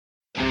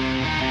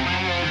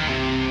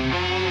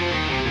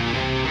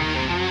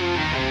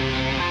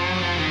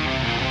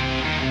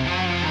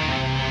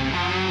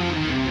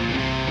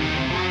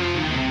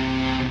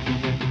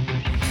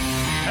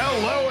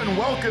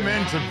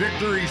Welcome into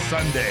Victory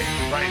Sunday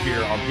right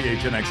here on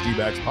PHNX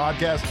D-Backs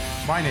podcast.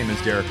 My name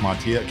is Derek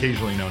Montia,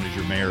 occasionally known as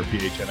your mayor of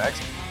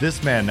PHNX.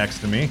 This man next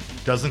to me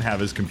doesn't have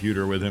his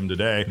computer with him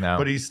today,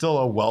 but he's still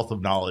a wealth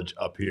of knowledge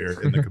up here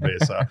in the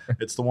cabeza.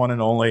 It's the one and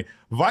only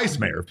vice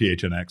mayor of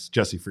PHNX,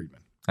 Jesse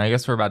Friedman. I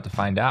guess we're about to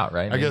find out,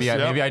 right? Maybe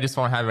I just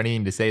won't have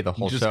anything to say the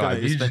whole show.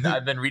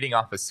 I've been reading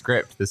off a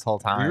script this whole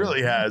time. He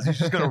really has. He's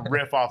just going to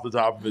riff off the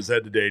top of his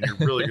head today, and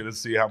you're really going to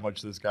see how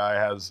much this guy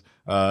has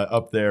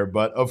up there.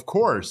 But of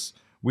course,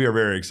 we are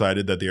very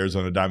excited that the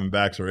Arizona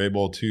Diamondbacks are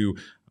able to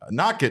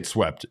not get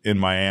swept in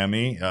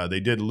Miami. They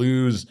did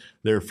lose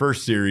their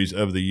first series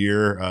of the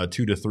year,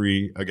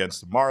 2-3 against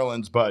the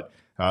Marlins, but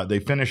they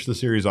finished the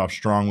series off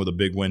strong with a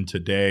big win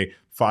today,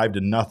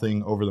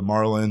 5-0 over the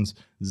Marlins.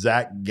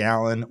 Zac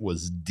Gallen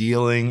was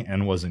dealing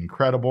and was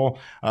incredible.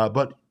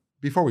 But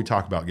before we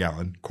talk about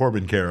Gallen,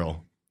 Corbin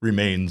Carroll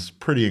remains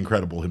pretty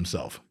incredible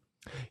himself.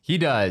 He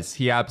does.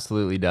 He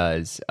absolutely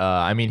does.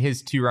 I mean,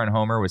 his 2-run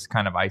homer was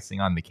kind of icing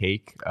on the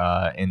cake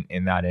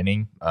in that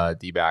inning.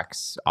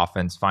 D-backs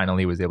offense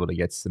finally was able to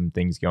get some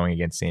things going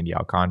against Sandy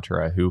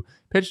Alcantara, who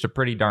pitched a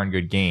pretty darn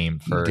good game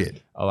for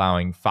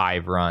allowing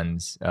 5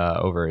 runs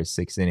over his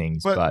 6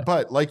 innings.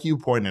 But like you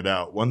pointed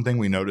out, one thing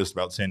we noticed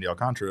about Sandy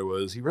Alcantara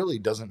was he really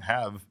doesn't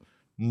have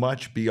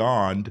much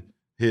beyond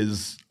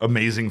his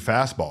amazing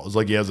fastballs.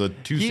 Like he has a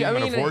 2-seam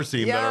and a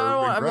 4-seam that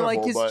are incredible. I mean,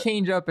 like his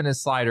changeup and his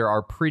slider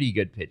are pretty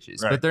good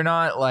pitches, but they're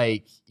not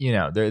like,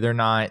 they're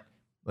not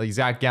like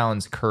Zac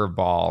Gallen's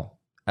curveball.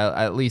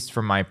 At least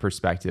from my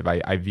perspective,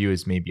 I view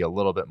as maybe a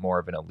little bit more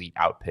of an elite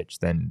out pitch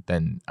than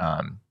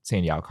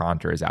Sandy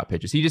Alcantara's out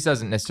pitches. He just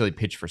doesn't necessarily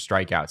pitch for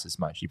strikeouts as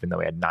much, even though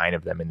he had 9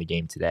 of them in the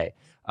game today.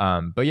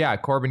 But yeah,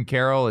 Corbin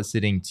Carroll is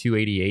sitting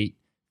 288.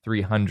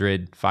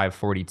 300,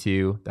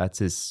 542. That's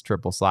his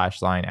triple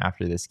slash line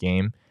after this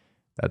game.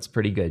 That's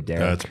pretty good,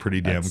 Derek. That's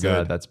pretty damn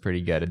good. That's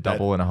pretty good. A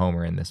double and a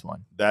homer in this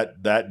one.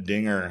 That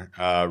dinger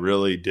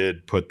really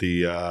did put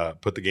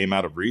the game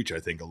out of reach, I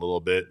think, a little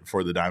bit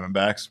for the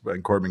Diamondbacks.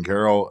 And Corbin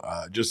Carroll,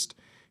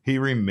 he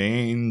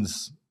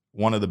remains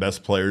one of the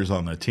best players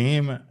on the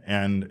team,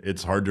 and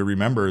it's hard to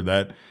remember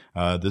that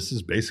this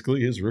is basically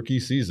his rookie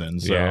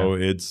season. So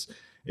it's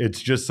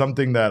just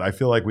something that I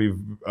feel like we've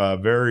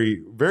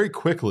very, very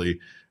quickly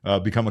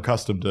become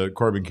accustomed to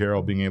Corbin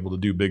Carroll being able to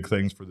do big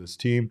things for this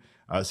team.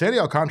 Sandy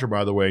Alcantara,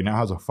 by the way, now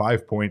has a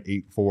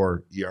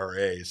 5.84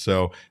 ERA,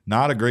 so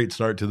not a great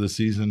start to the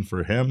season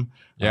for him.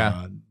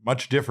 Yeah,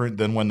 much different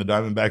than when the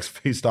Diamondbacks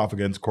faced off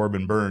against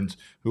Corbin Burns,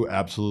 who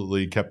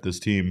absolutely kept this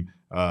team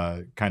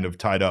kind of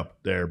tied up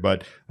there.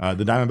 But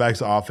the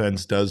Diamondbacks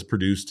offense does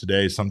produce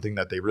today, something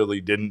that they really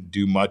didn't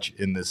do much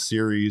in this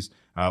series.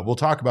 We'll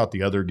talk about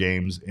the other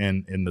games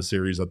in the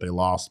series that they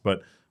lost,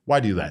 but why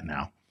do that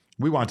now?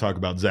 We want to talk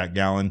about Zac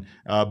Gallen.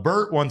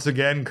 Bert, once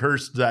again,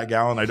 cursed Zac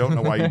Gallen. I don't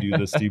know why you do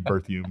this, Steve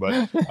Berthiaume,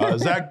 but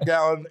Zac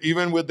Gallen,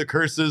 even with the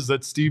curses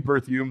that Steve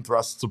Berthiaume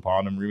thrusts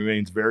upon him,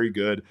 remains very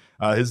good.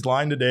 His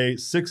line today,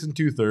 6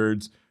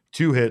 2/3,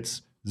 2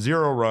 hits,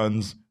 0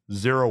 runs,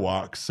 0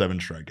 walks, 7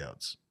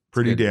 strikeouts.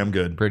 Pretty damn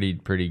good.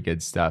 Pretty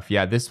good stuff.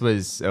 Yeah, this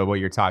was what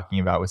you're talking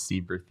about with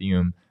Steve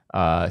Berthiaume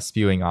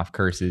spewing off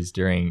curses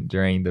during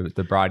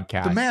the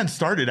broadcast. The man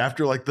started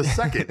after like the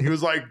second. He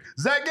was like,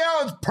 Zac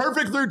Gallen's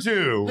perfect through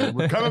 2.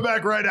 We're coming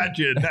back right at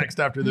you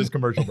next after this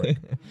commercial break.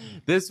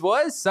 This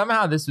was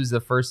the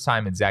first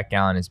time that Zac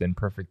Gallen has been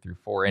perfect through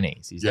 4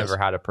 innings. He's never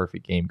had a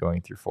perfect game going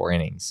through 4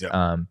 innings.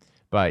 Yep.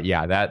 But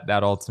yeah,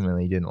 that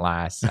ultimately didn't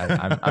last.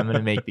 I'm going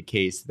to make the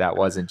case that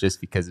wasn't just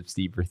because of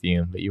Steve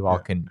Berthiaume, but you all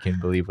can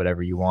believe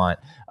whatever you want.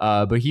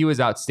 But he was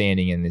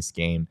outstanding in this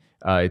game.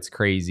 It's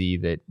crazy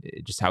that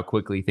just how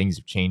quickly things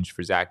have changed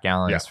for Zac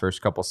Gallen. His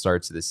first couple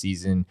starts of the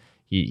season,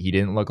 he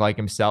didn't look like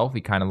himself. He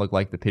kind of looked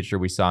like the pitcher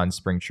we saw in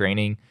spring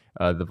training.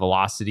 The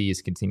velocity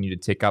has continued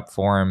to tick up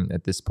for him.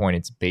 At this point,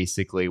 it's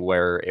basically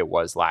where it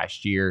was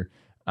last year.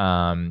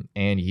 And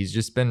he's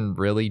just been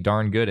really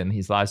darn good in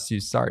these last 2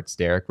 starts,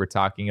 Derek. We're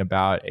talking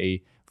about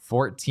a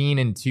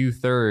 14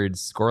 2/3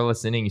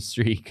 scoreless inning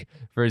streak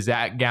for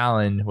Zac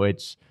Gallen,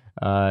 which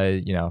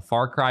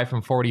far cry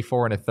from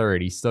 44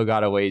 1/3. He's still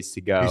got a ways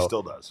to go. He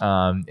still does.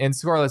 And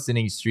scoreless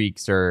inning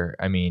streaks are,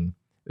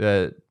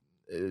 the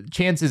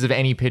chances of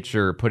any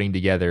pitcher putting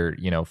together,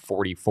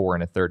 44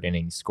 1/3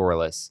 innings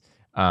scoreless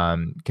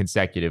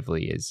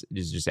consecutively is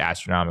just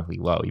astronomically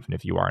low, even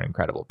if you are an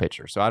incredible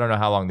pitcher. So I don't know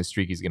how long the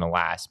streak is going to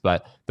last,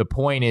 but the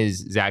point is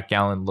Zac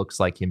Gallen looks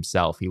like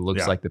himself. He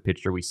looks like the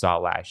pitcher we saw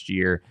last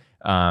year.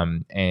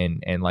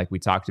 And like we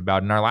talked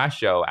about in our last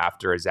show,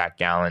 after a Zac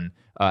Gallen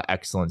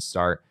excellent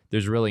start,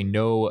 there's really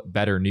no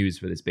better news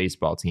for this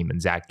baseball team than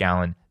Zac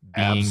Gallen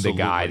being the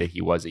guy that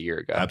he was a year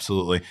ago.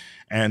 Absolutely.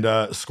 And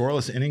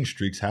scoreless inning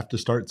streaks have to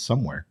start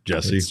somewhere,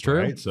 Jesse. It's true.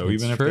 Right? So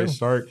even if they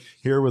start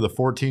here with a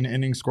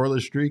 14-inning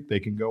scoreless streak,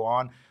 they can go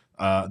on.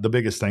 The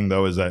biggest thing,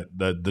 though, is that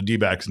the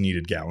D-backs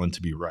needed Gallen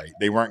to be right.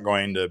 They weren't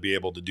going to be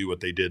able to do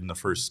what they did in the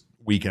first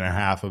week and a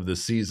half of the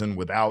season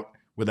without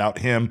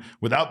him,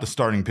 without the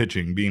starting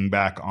pitching being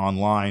back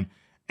online.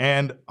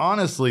 And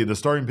honestly, the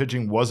starting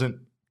pitching wasn't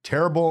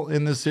terrible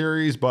in this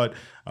series, but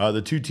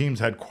the two teams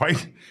had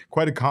quite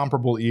a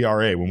comparable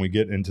ERA when we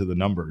get into the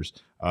numbers.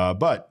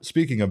 But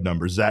speaking of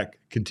numbers, Zach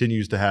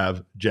continues to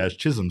have Jazz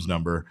Chisholm's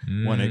number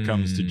when it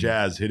comes to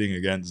Jazz hitting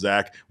against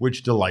Zach,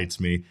 which delights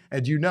me.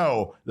 And you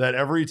know that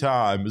every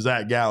time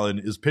Zac Gallen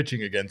is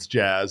pitching against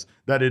Jazz,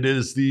 that it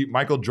is the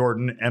Michael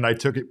Jordan and I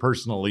took it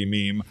personally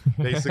meme,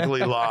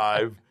 basically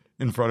live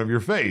in front of your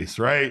face,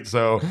 right?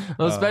 So,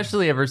 well,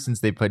 especially ever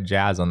since they put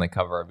Jazz on the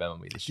cover of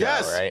MLB The Show,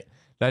 right?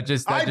 I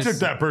took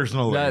that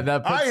personally.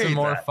 That puts some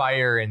more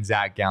fire in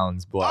Zac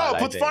Gallen's blood. Oh,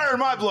 puts fire in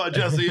my blood,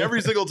 Jesse, every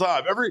single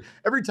time.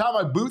 Every time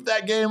I boot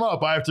that game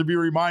up, I have to be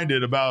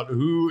reminded about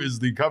who is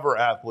the cover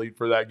athlete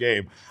for that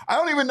game. I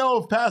don't even know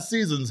if past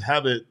seasons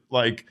have it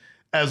like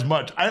as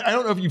much. I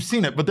don't know if you've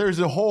seen it, but there's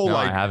a whole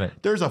I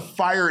haven't. There's a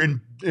fire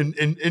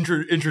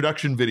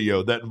introduction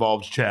video that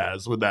involves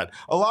Chaz with that.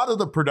 A lot of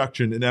the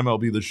production in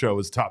MLB The Show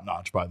is top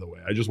notch, by the way.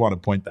 I just want to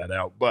point that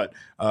out. But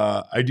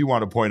I do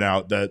want to point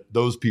out that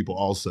those people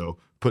also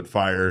put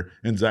fire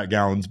in Zac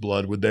Gallen's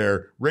blood with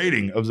their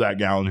rating of Zac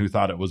Gallen, who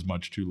thought it was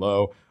much too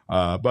low.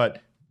 But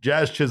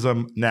Jazz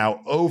Chisholm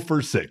now 0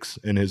 for 6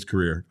 in his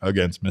career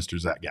against Mr.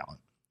 Zac Gallen.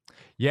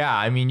 Yeah,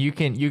 I mean, you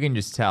can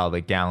just tell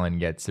that Gallen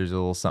there's a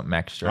little something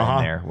extra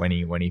in there when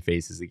he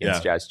faces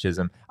against Jazz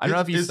Chisholm. I don't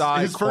know if you saw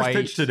his first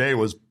pitch today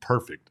was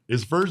perfect.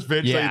 His first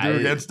pitch they threw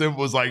against him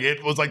was like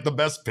the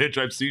best pitch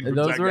I've seen from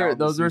Zac Gallen.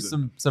 Those were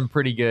some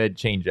pretty good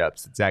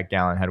changeups that Zac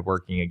Gallen had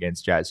working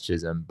against Jazz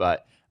Chisholm,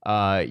 but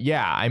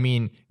I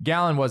mean,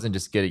 Gallen wasn't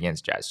just good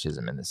against Jazz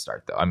Chisholm in the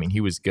start, though. I mean, he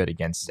was good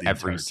against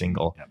every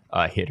single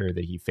hitter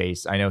that he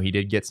faced. I know he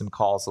did get some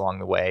calls along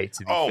the way, to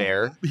be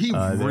fair. He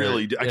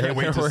really did. I can't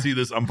wait to see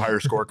this umpire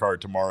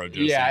scorecard tomorrow,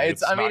 Jesse. Yeah,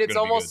 it's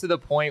almost to the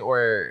point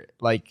where,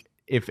 like,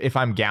 if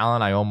I'm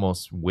Gallen, I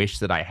almost wish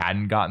that I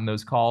hadn't gotten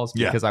those calls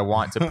because I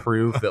want to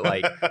prove that,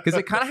 like, because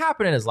it kind of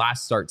happened in his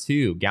last start,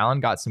 too. Gallen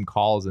got some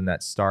calls in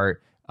that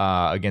start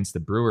against the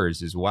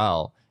Brewers as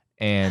well.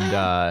 And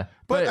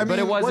but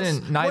it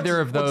wasn't neither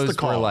of those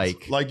were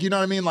like you know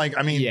what I mean? Like,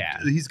 I mean,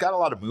 he's got a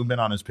lot of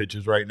movement on his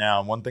pitches right now.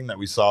 And one thing that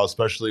we saw,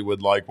 especially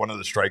with like one of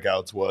the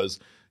strikeouts, was,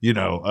 you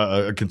know,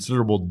 a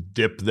considerable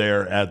dip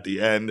there at the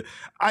end.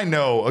 I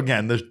know,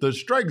 again, the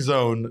strike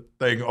zone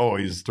thing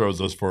always throws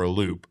us for a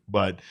loop,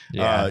 but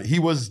he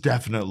was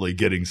definitely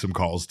getting some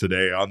calls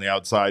today on the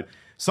outside.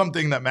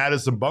 Something that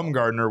Madison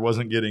Bumgarner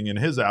wasn't getting in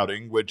his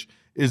outing, which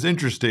is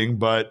interesting,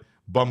 but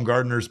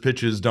Bumgarner's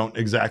pitches don't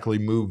exactly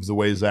move the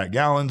way Zac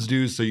Gallen's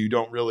do, so you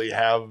don't really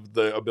have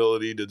the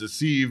ability to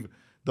deceive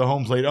the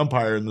home plate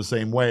umpire in the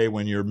same way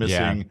when you're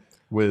missing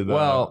with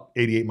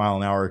 88 mile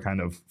an hour kind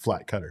of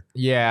flat cutter.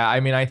 Yeah, I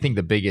mean, I think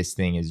the biggest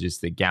thing is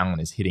just that Gallen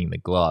is hitting the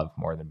glove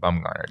more than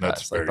Bumgarner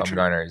does. That's like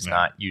Bumgarner is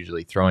not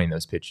usually throwing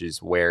those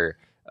pitches where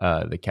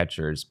the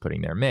catcher is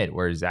putting their mitt,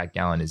 whereas Zac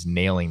Gallen is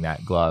nailing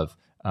that glove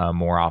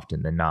more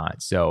often than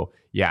not. So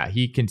yeah,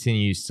 he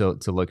continues to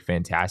look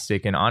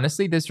fantastic. And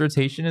honestly, this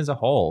rotation as a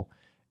whole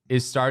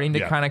is starting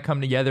to kind of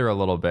come together a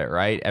little bit,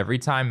 right? Every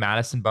time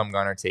Madison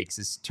Bumgarner takes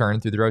his turn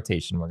through the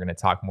rotation, we're going to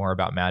talk more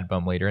about Mad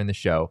Bum later in the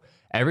show.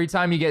 Every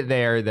time you get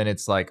there, then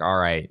it's like, all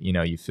right, you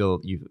know, you feel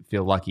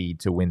lucky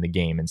to win the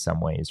game in some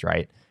ways,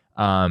 right?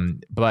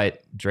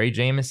 But Dre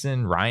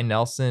Jameson, Ryan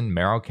Nelson,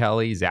 Merrill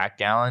Kelly, Zac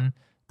Gallen,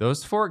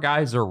 those four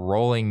guys are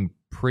rolling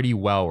pretty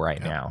well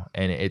right now.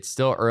 And it's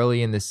still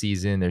early in the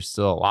season. There's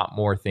still a lot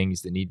more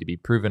things that need to be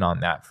proven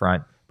on that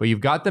front. But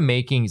you've got the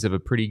makings of a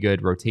pretty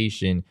good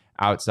rotation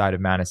outside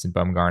of Madison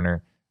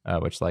Bumgarner,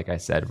 which, like I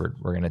said, we're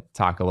going to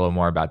talk a little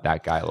more about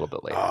that guy a little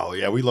bit later. Oh,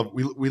 yeah. We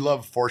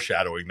love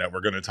foreshadowing that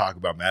we're going to talk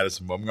about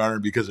Madison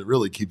Bumgarner because it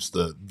really keeps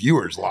the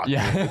viewers locked in.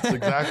 It's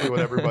exactly what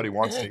everybody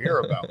wants to hear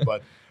about.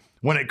 But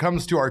when it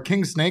comes to our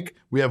King Snake,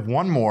 we have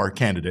one more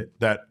candidate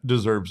that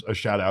deserves a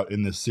shout out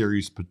in this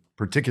series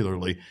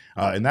particularly,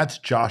 and that's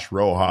Josh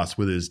Rojas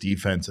with his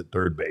defense at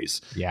third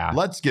base. Yeah.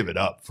 Let's give it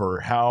up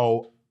for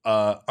how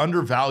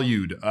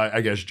undervalued,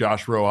 I guess,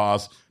 Josh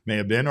Rojas may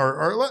have been,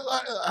 or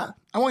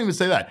I won't even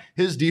say that.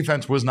 His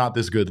defense was not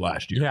this good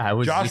last year. Yeah, it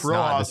was Josh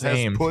Rojas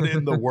has put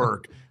in the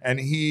work, and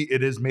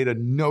it has made a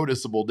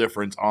noticeable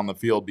difference on the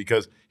field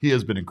because he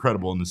has been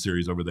incredible in the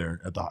series over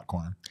there at the hot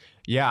corner.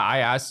 Yeah, I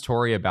asked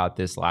Tori about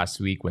this last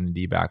week when the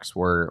D-backs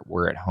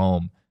were at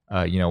home.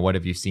 What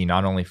have you seen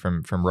not only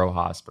from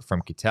Rojas, but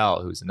from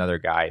Ketel, who's another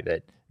guy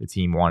that the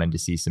team wanted to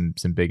see some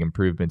big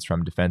improvements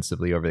from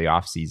defensively over the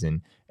offseason.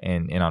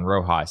 And on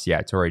Rojas,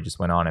 Tori just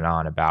went on and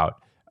on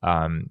about,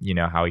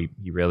 how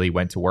he really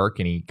went to work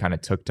and he kind of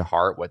took to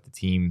heart what the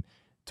team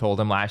told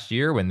him last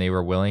year when they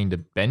were willing to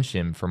bench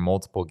him for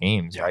multiple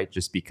games, right?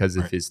 Just because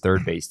of his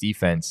third base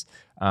defense.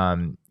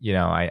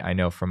 I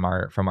know from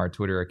our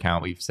Twitter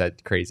account, we've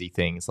said crazy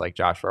things like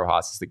Josh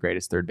Rojas is the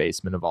greatest third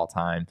baseman of all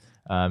time.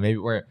 Maybe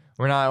we're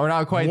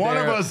not quite there. One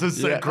of us has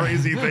said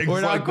crazy things.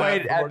 We're not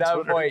quite at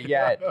that point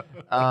yet.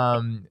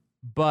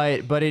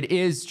 But it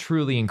is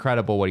truly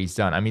incredible what he's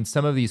done. I mean,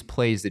 some of these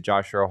plays that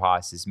Josh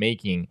Rojas is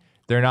making,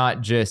 they're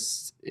not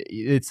just,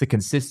 it's the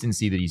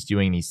consistency that he's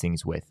doing these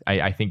things with.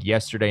 I think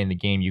yesterday in the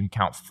game, you can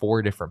count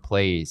 4 different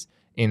plays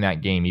in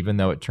that game, even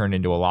though it turned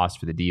into a loss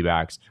for the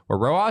D-backs, where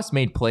Rojas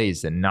made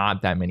plays that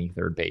not that many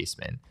third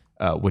basemen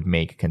would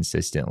make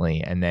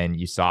consistently. And then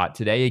you saw it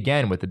today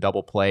again with the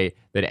double play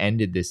that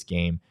ended this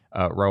game.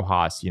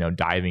 Rojas,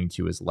 diving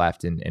to his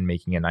left and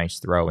making a nice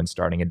throw and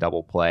starting a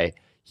double play.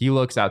 He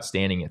looks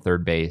outstanding at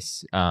third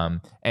base.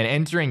 And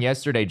entering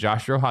yesterday,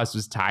 Josh Rojas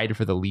was tied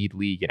for the lead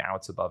league in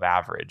outs above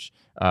average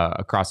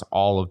across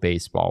all of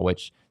baseball,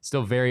 which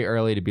still very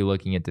early to be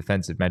looking at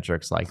defensive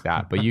metrics like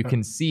that. But you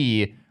can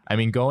see,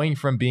 going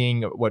from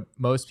being what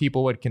most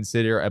people would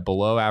consider a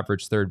below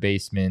average third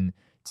baseman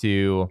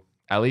to,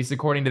 at least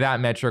according to that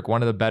metric,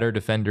 one of the better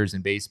defenders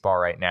in baseball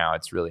right now.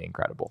 It's really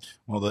incredible.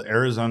 Well, the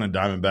Arizona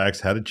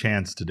Diamondbacks had a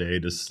chance today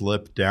to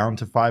slip down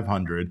to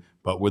 500,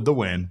 but with the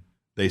win,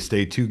 they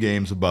stay 2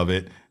 games above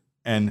it.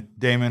 And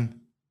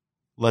Damon,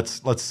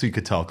 let's see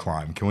Cattell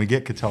climb. Can we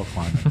get Cattell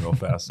climbing real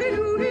fast?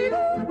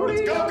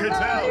 Let's go,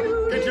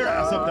 Cattell. Get your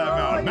ass up that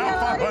mountain. Mount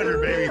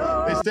 500, baby.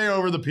 They stay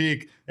over the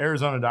peak.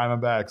 Arizona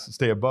Diamondbacks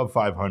stay above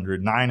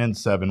 500,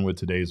 9-7 with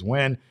today's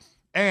win.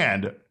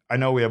 And I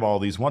know we have all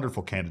these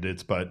wonderful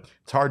candidates, but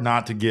it's hard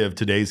not to give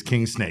today's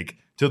King Snake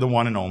to the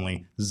one and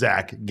only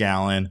Zac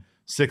Gallen.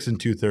 6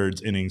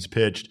 2/3 innings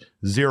pitched,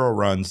 0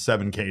 runs,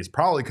 7 Ks.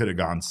 Probably could have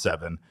gone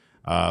 7.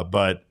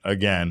 But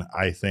again,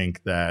 I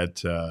think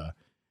that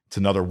it's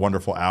another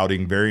wonderful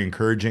outing. Very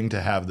encouraging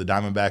to have the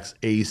Diamondbacks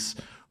ace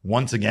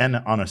once again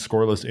on a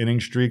scoreless inning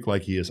streak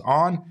like he is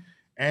on.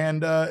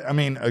 And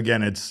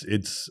again,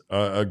 it's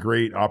a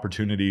great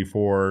opportunity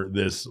for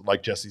this,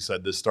 like Jesse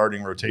said, this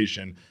starting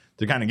rotation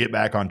to kind of get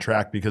back on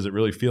track, because it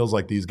really feels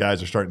like these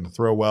guys are starting to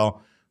throw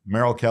well.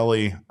 Merrill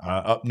Kelly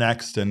up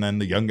next, and then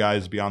the young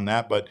guys beyond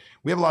that. But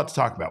we have a lot to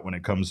talk about when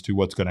it comes to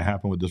what's going to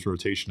happen with this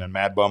rotation and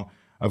Mad Bum.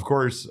 Of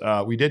course,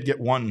 we did get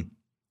one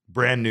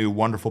brand new,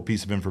 wonderful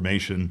piece of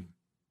information,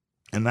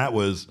 and that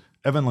was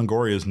Evan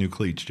Longoria's new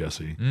cleats,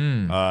 Jesse.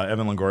 Evan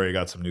Longoria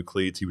got some new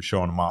cleats. He was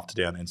showing them off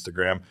today on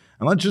Instagram.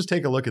 And let's just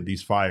take a look at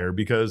these fire,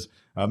 because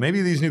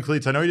maybe these new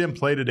cleats, I know he didn't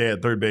play today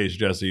at third base,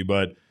 Jesse,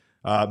 but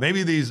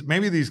maybe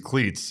these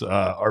cleats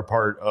are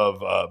part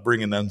of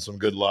bringing them some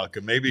good luck.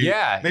 And maybe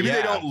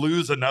they don't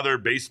lose another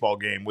baseball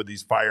game with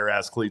these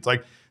fire-ass cleats.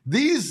 Like,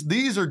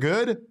 these are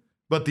good.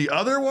 But the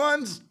other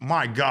ones,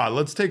 my God,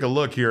 let's take a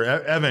look here.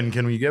 Evan,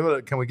 can we get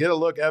a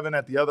look, Evan,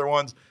 at the other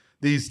ones?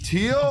 These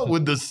teal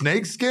with the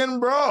snake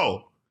skin,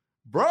 bro,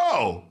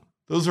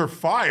 those are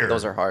fire.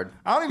 Those are hard.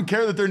 I don't even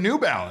care that they're New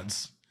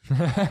Balance.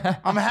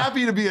 I'm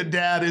happy to be a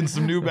dad in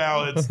some New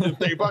Balance if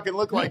they fucking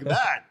look like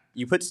that.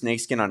 You put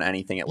snakeskin on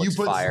anything, it looks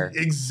fire.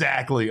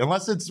 Exactly,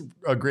 unless it's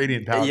a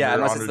gradient powder. Yeah,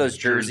 unless it's those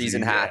jerseys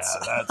and hats.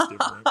 Yeah, that's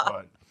different.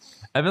 But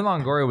Evan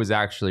Longoria was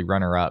actually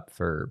runner-up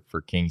for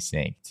King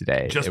Snake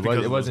today.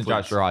 It wasn't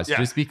Josh Ross. Yeah.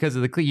 Just because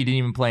of the cleat. He didn't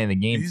even play in the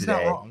game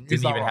today.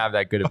 Didn't even have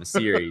that good of a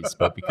series.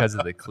 But because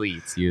of the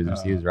cleats, he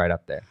was right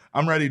up there.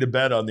 I'm ready to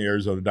bet on the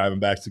Arizona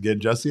Diamondbacks again,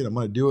 Jesse, and I'm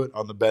going to do it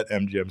on the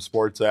BetMGM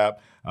Sports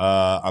app.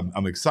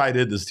 I'm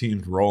excited. This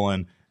team's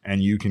rolling,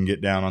 and you can get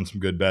down on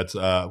some good bets.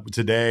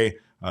 Today,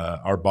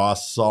 our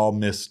boss Saul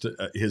missed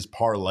his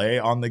parlay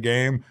on the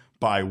game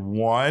by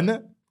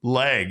 1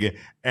 leg,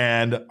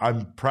 and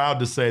I'm proud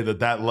to say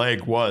that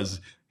leg was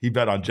he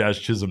bet on Jazz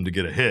Chisholm to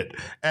get a hit,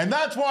 and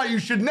that's why you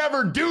should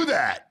never do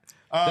that.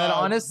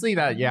 I'm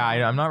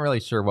not really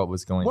sure what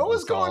was going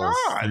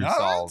on through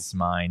Saul's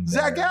mind.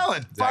 Zac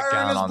Gallen,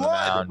 fire in his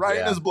blood,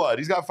 in his blood.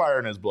 He's got fire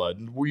in his blood.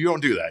 You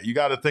don't do that. You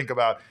got to think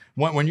about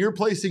when you're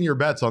placing your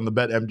bets on the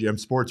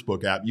BetMGM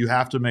Sportsbook app. You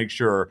have to make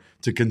sure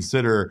to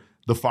consider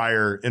the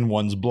fire in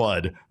one's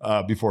blood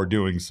before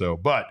doing so.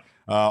 But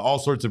all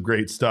sorts of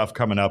great stuff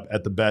coming up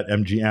at the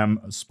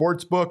BetMGM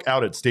Sportsbook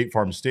out at State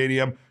Farm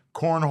Stadium.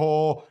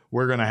 Cornhole,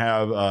 we're going to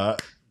have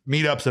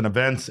meetups and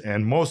events,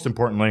 and most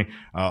importantly,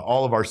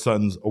 all of our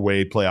Suns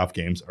away playoff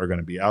games are going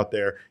to be out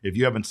there. If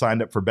you haven't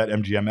signed up for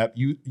BetMGM app,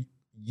 you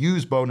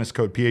use bonus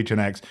code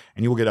PHNX,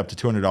 and you will get up to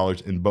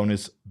 $200 in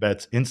bonus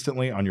bets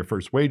instantly on your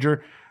first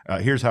wager.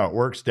 Here's how it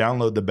works.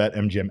 Download the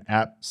BetMGM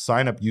app,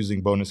 sign up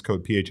using bonus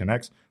code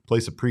PHNX,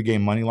 place a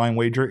pregame moneyline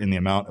wager in the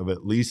amount of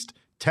at least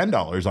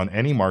 $10 on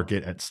any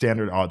market at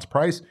standard odds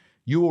price.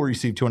 You will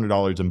receive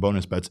 $200 in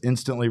bonus bets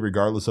instantly,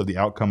 regardless of the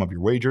outcome of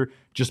your wager.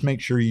 Just make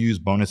sure you use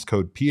bonus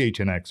code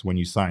PHNX when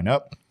you sign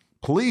up.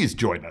 Please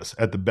join us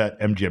at the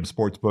BetMGM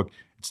Sportsbook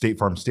at State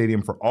Farm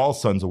Stadium for all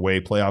Suns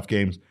away playoff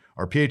games.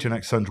 Our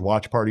PHNX Suns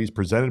watch parties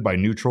presented by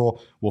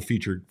Neutral will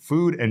feature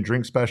food and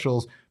drink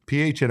specials,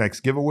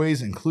 PHNX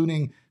giveaways,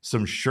 including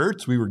some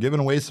shirts. We were giving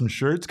away some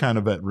shirts kind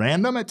of at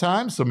random at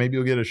times, so maybe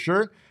you'll get a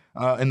shirt.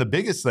 And the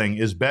biggest thing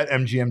is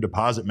BetMGM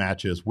deposit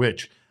matches,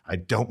 which I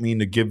don't mean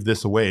to give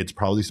this away. It's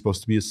probably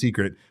supposed to be a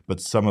secret, but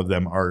some of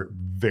them are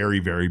very,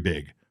 very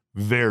big.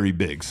 Very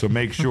big. So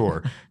make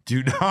sure,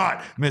 do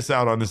not miss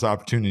out on this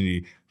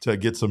opportunity to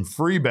get some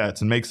free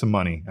bets and make some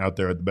money out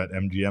there at the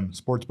BetMGM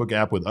Sportsbook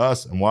app with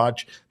us and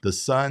watch the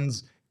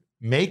Suns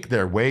make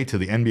their way to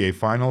the NBA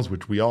Finals,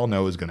 which we all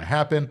know is going to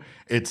happen.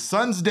 It's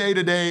Suns Day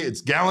today. It's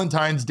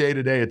Galentine's Day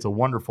today. It's a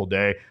wonderful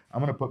day.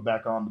 I'm going to put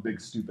back on the big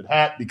stupid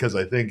hat because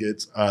I think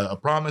it's a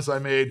promise I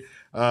made.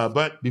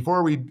 But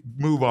before we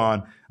move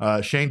on,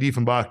 Shane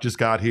Diefenbach just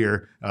got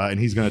here, and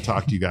he's going to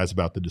talk to you guys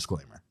about the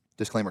disclaimer.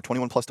 Disclaimer,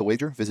 21 plus to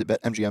wager. Visit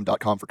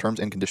BetMGM.com for terms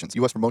and conditions.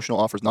 U.S. promotional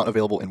offers not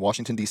available in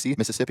Washington, D.C.,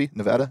 Mississippi,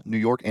 Nevada, New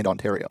York, and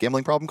Ontario.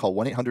 Gambling problem? Call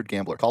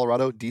 1-800-GAMBLER.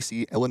 Colorado,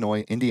 D.C.,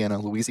 Illinois, Indiana,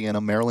 Louisiana,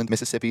 Maryland,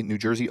 Mississippi, New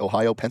Jersey,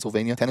 Ohio,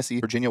 Pennsylvania, Tennessee,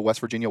 Virginia,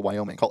 West Virginia,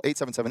 Wyoming. Call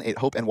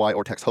 877-8-HOPE-NY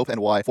or text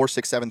HOPE-NY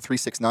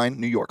 467-369,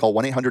 New York. Call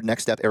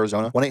 1-800-NEXT-STEP,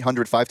 Arizona.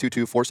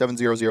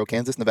 1-800-522-4700,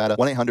 Kansas, Nevada.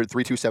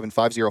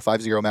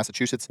 1-800-327-5050,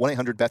 Massachusetts.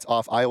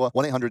 1-800-BETS-OFF, Iowa.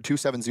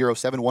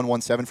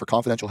 1-800-270-7117 for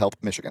confidential help,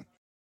 Michigan.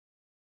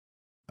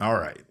 All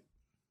right.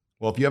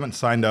 Well, if you haven't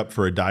signed up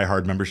for a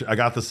diehard membership, I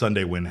got the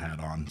Sunday win hat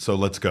on, so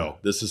let's go.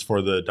 This is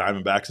for the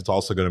Diamondbacks. It's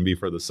also going to be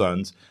for the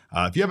Suns.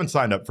 If you haven't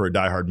signed up for a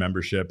diehard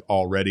membership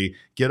already,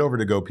 get over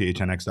to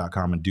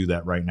gophnx.com and do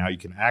that right now. You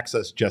can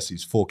access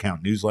Jesse's full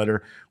count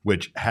newsletter,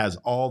 which has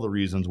all the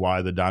reasons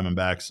why the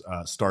Diamondbacks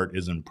start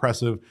is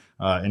impressive,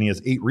 and he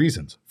has 8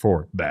 reasons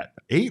for that.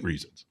 8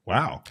 reasons.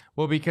 Wow.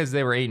 Well, because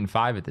they were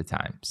 8-5 at the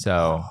time,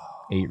 so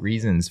 8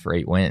 reasons for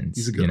 8 wins.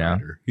 He's a good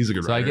writer. He's a good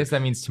writer. So I guess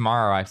that means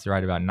tomorrow I have to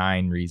write about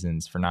 9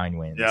 reasons for 9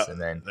 wins. Yeah,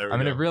 and then I'm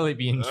going to really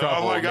be in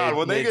trouble. Oh my God.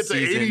 When they get to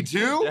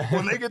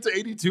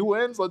 82,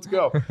 wins, let's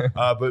go.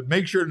 But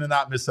make sure to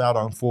not miss out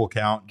on full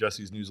count,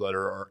 Jesse's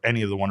newsletter, or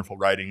any of the wonderful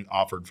writing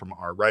offered from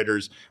our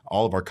writers,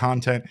 all of our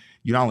content.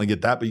 You not only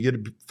get that, but you get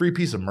a free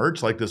piece of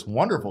merch like this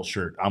wonderful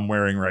shirt I'm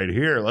wearing right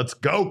here. Let's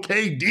go,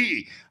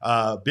 KD.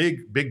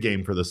 Big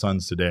game for the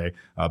Suns today.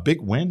 Big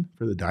win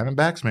for the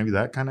Diamondbacks. Maybe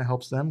that kind of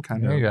helps them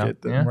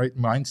get the right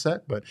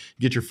mindset. But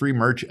you get your free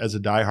merch as a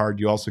diehard.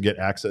 You also get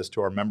access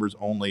to our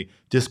members-only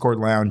Discord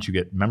lounge. You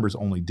get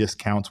members-only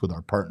discounts with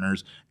our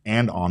partners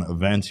and on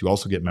events. You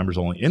also get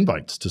members-only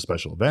invites to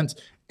special events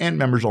and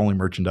members-only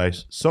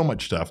merchandise. So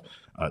much stuff.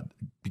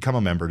 Become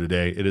a member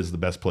today. It is the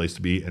best place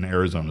to be an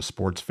Arizona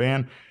sports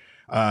fan.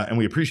 And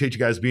we appreciate you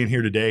guys being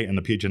here today in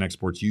the PHNX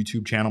Sports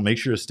YouTube channel. Make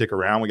sure to stick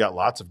around. We got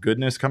lots of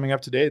goodness coming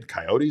up today. The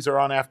Coyotes are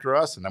on after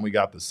us, and then we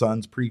got the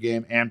Suns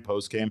pregame and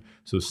postgame.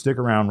 So stick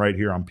around right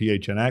here on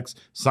PHNX.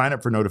 Sign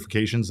up for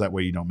notifications. That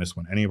way you don't miss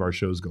when any of our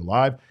shows go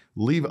live.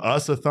 Leave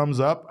us a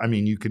thumbs up. I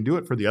mean, you can do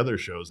it for the other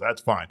shows.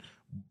 That's fine.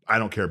 I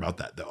don't care about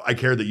that, though. I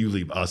care that you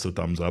leave us a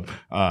thumbs up,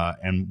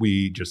 and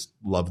we just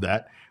love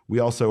that. We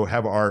also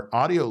have our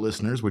audio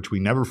listeners, which we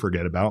never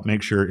forget about.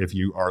 Make sure if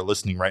you are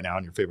listening right now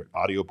on your favorite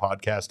audio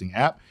podcasting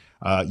app,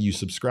 you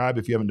subscribe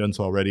if you haven't done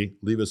so already.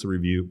 Leave us a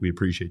review. We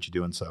appreciate you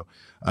doing so.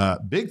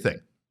 Big thing,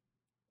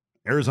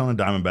 Arizona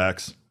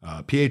Diamondbacks,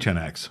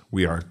 PHNX.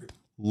 We are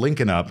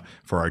linking up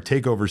for our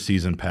Takeover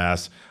Season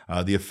Pass,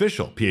 the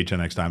official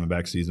PHNX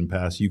Diamondback Season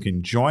Pass. You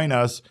can join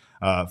us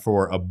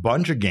for a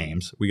bunch of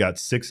games. We got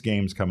 6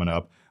 games coming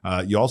up.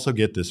 You also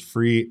get this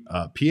free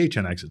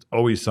PHNX It's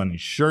Always Sunny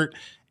shirt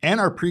and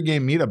our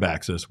pregame meetup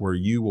access where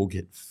you will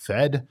get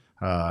fed.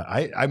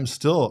 I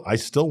still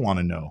want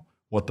to know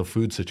what the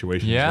food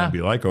situation is going to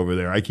be like over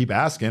there. I keep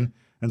asking,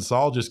 and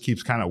Saul just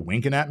keeps kind of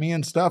winking at me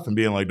and stuff and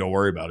being like, don't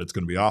worry about it. It's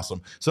going to be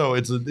awesome. So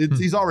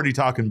he's already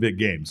talking big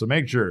game. So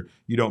make sure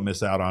you don't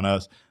miss out on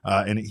us.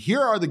 And here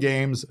are the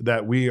games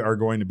that we are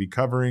going to be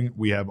covering.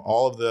 We have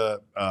all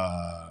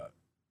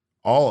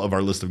of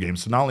our list of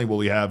games. So not only will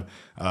we have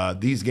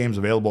these games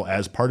available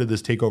as part of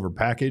this takeover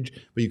package,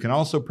 but you can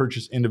also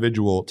purchase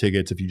individual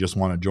tickets if you just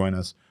want to join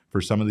us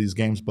for some of these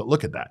games. But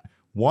look at that,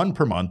 1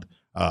 per month,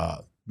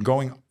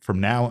 going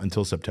from now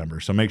until September.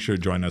 So make sure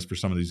to join us for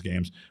some of these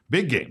games.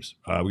 Big games.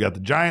 We got the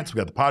Giants, we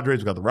got the Padres,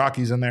 we got the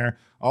Rockies in there.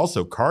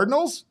 Also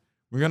Cardinals.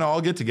 We're going to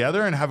all get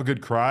together and have a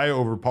good cry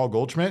over Paul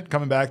Goldschmidt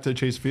coming back to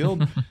Chase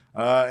Field.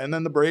 And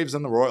then the Braves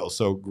and the Royals.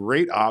 So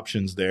great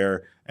options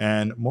there.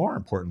 And more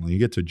importantly, you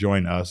get to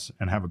join us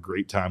and have a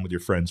great time with your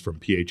friends from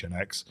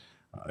PHNX.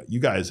 You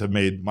guys have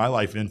made my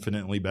life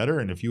infinitely better.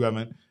 And if you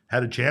haven't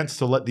had a chance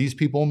to let these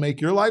people make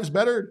your lives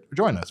better,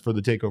 join us for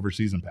the Takeover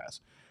Season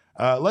Pass.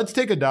 Let's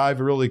take a dive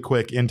really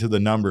quick into the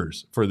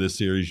numbers for this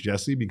series,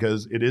 Jesse,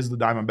 because it is the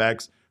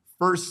Diamondbacks'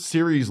 first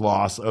series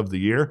loss of the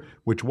year,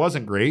 which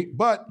wasn't great,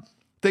 but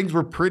things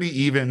were pretty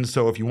even.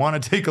 So if you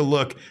want to take a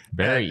look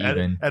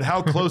at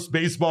how close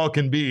baseball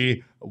can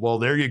be, well,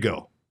 there you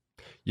go.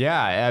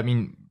 Yeah, I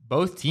mean,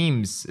 both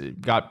teams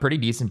got pretty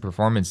decent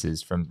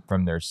performances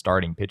from their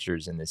starting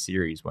pitchers in this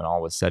series when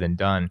all was said and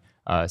done.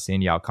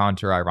 Sandy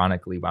Alcantara,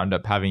 ironically, wound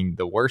up having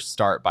the worst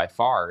start by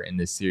far in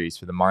this series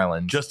for the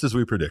Marlins. Just as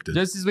we predicted.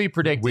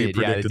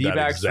 The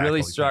D-backs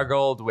really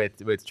struggled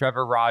with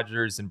Trevor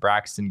Rogers and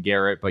Braxton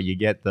Garrett, but you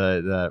get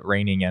the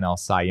reigning NL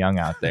Cy Young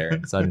out there,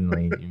 and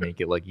suddenly you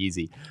make it look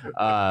easy.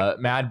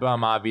 Mad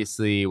Bum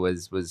obviously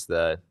was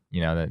the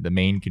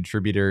main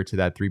contributor to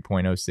that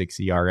 3.06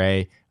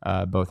 ERA.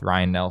 Both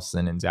Ryan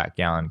Nelson and Zac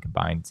Gallen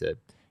combined to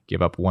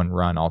give up 1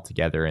 run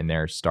altogether in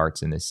their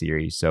starts in the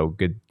series. So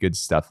good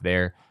stuff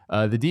there.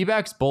 The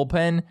D-backs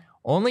bullpen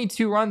Only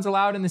 2 runs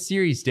allowed in the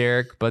series,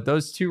 Derek, but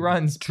those 2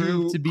 runs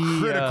proved to be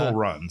critical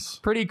runs.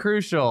 Pretty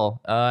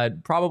crucial.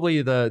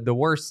 Probably the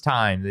worst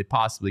time they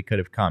possibly could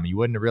have come. You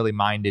wouldn't have really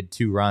minded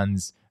 2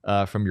 runs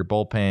from your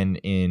bullpen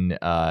in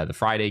the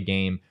Friday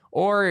game,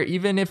 or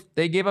even if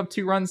they gave up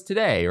 2 runs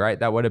today, right?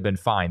 That would have been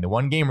fine. The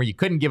one game where you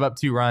couldn't give up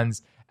 2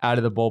 runs out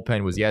of the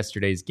bullpen was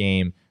yesterday's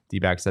game.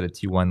 D-backs had a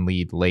 2-1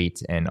 lead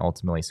late and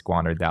ultimately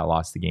squandered that,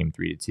 lost the game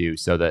 3-2.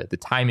 So the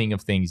timing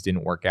of things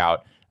didn't work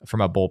out from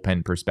a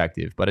bullpen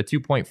perspective, but a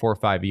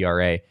 2.45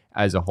 ERA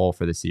as a whole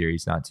for the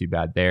series, not too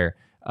bad there.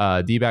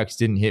 D-backs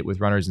didn't hit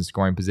with runners in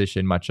scoring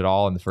position much at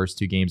all in the first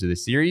 2 games of the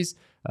series,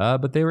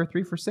 but they were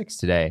 3 for 6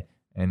 today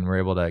and were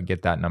able to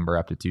get that number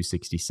up to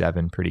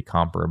 267, pretty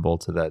comparable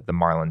to the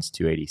Marlins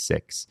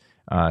 286.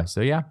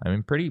 So yeah, I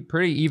mean, pretty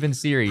even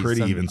series.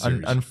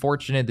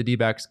 Unfortunate the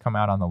D-backs come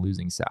out on the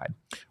losing side.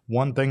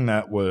 One thing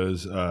that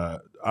was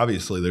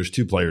obviously there's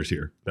 2 players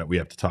here that we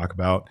have to talk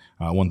about.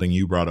 One thing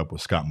you brought up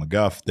was Scott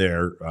McGough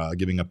there,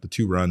 giving up the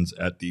 2 runs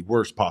at the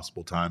worst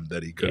possible time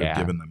that he could have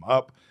given them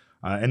up.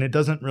 And it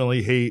doesn't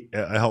really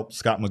help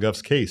Scott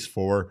McGough's case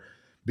for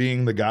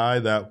being the guy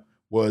that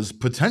was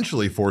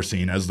potentially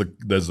foreseen as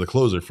the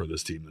closer for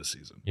this team this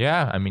season.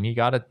 Yeah, I mean, he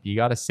got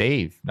a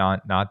save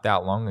not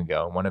that long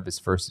ago, one of his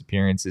first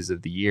appearances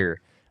of the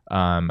year.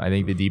 I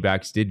think the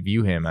D-backs did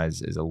view him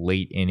as a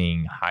late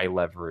inning, high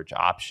leverage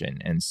option,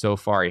 and so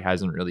far he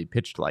hasn't really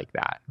pitched like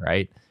that,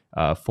 right?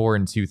 4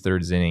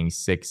 2/3 innings,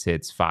 6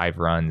 hits, 5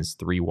 runs,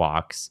 3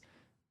 walks,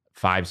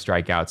 5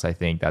 strikeouts. I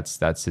think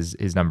that's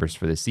his numbers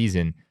for the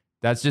season.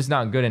 That's just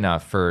not good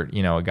enough for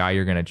a guy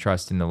you're going to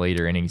trust in the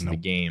later innings of the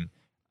game.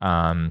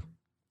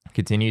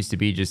 Continues to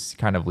be just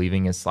kind of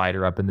leaving his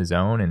slider up in the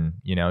zone and,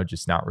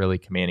 just not really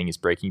commanding his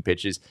breaking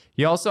pitches.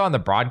 He also, on the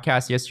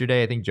broadcast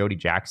yesterday, I think Jody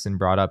Jackson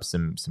brought up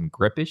some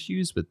grip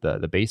issues with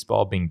the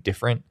baseball being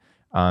different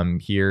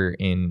here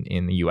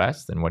in the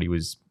U.S. than what he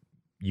was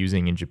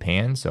using in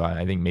Japan. So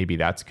I think maybe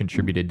that's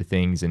contributed to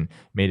things and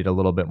made it a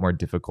little bit more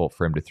difficult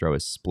for him to throw a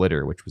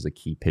splitter, which was a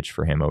key pitch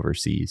for him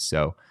overseas.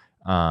 So,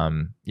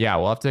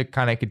 we'll have to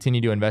kind of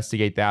continue to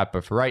investigate that.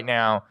 But for right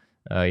now,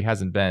 he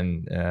hasn't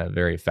been a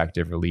very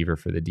effective reliever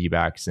for the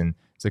D-backs, and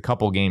it's a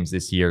couple games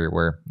this year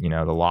where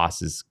the loss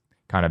has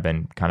kind of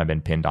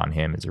been pinned on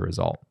him as a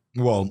result.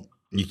 Well,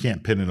 you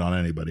can't pin it on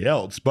anybody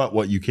else, but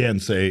what you can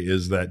say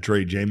is that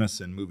Trey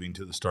Jamison moving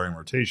to the starting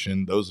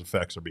rotation, those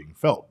effects are being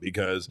felt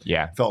because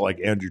it felt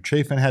like Andrew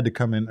Chafin had to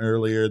come in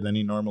earlier than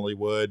he normally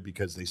would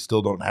because they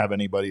still don't have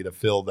anybody to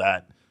fill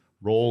that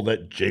role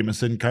that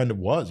Jamison kind of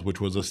was, which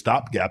was a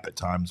stopgap at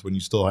times when you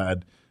still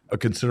had a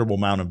considerable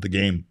amount of the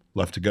game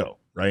left to go.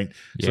 Right.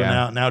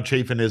 Yeah. So now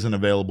Chafin isn't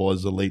available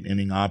as a late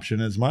inning option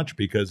as much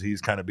because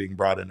he's kind of being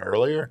brought in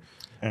earlier.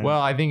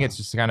 Well, I think it's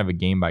just kind of a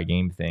game by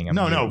game thing.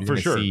 No, for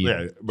sure.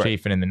 Yeah, right.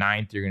 Chafin in the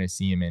 9th, you're going to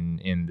see him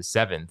in the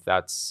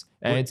 7th.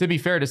 And to be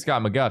fair to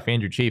Scott McGough,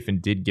 Andrew Chafin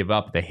did give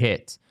up the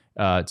hit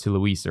to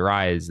Luis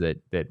Ariz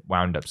that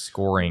wound up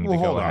scoring the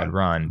go-ahead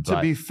run.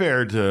 To be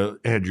fair to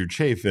Andrew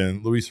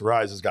Chafin, Luis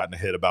Ariz has gotten a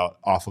hit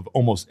off of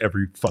almost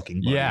every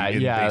fucking body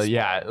in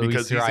baseball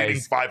because he's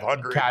hitting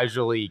 500.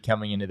 Casually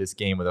coming into this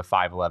game with a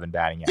 5.11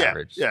 batting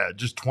average. Yeah,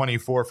 just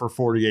 24 for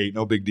 48,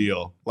 no big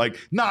deal. Like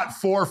not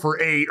 4 for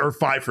 8 or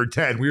 5 for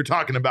 10. We were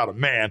talking about a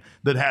man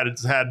that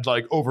had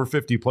like over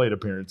 50 plate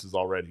appearances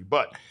already.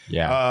 But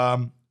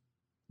the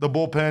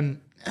bullpen,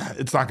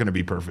 it's not going to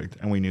be perfect,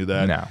 and we knew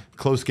that. No.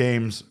 Close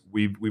games,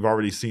 we've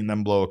already seen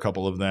them blow a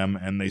couple of them,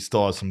 and they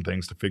still have some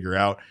things to figure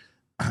out.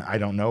 I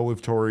don't know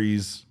if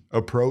Torey's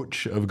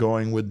approach of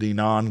going with the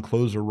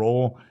non-closer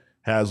role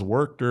has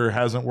worked or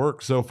hasn't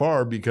worked so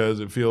far because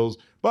it feels.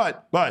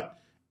 But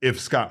if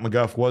Scott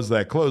McGough was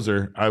that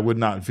closer, I would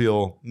not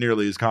feel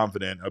nearly as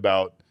confident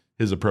about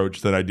his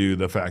approach that I do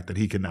the fact that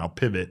he can now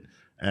pivot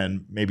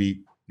and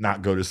maybe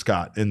not go to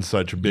Scott in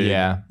such big,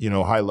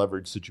 high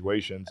leverage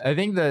situations. I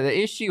think the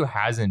issue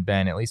hasn't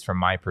been, at least from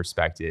my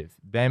perspective,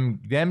 them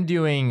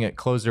doing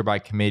closer by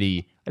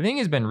committee, I think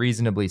has been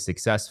reasonably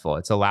successful.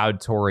 It's allowed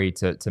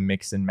Torey to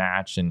mix and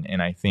match,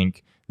 and I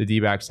think the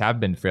D-backs have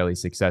been fairly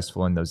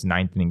successful in those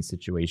 9th inning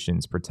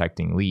situations,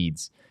 protecting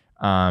leads.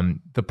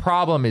 The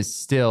problem is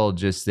still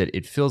just that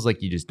it feels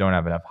like you just don't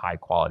have enough high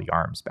quality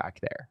arms back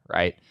there,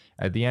 right?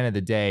 At the end of the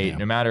day,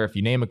 no matter if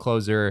you name a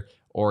closer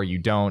or you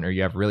don't, or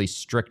you have really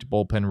strict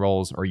bullpen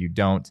roles or you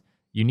don't,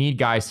 you need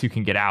guys who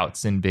can get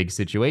outs in big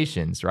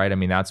situations, right? I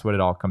mean, that's what it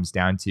all comes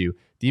down to.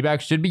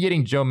 D-backs should be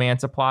getting Joe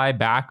Mantiply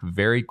back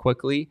very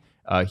quickly.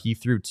 He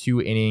threw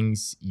 2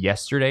 innings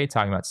yesterday,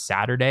 talking about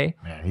Saturday.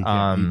 Man,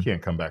 he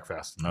can't come back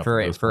fast enough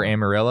for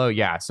Amarillo.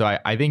 Yeah, so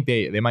I think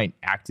they might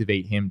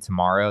activate him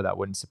tomorrow. That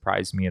wouldn't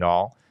surprise me at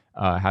all.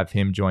 Have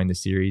him join the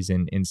series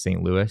in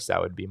St. Louis. That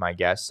would be my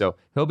guess. So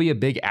he'll be a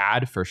big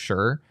add for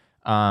sure.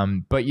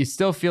 But you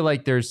still feel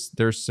like there's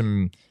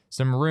some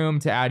room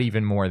to add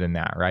even more than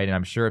that, right? And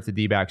I'm sure if the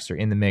D-backs are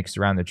in the mix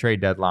around the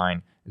trade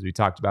deadline, as we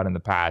talked about in the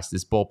past,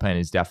 this bullpen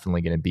is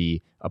definitely going to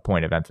be a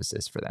point of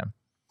emphasis for them.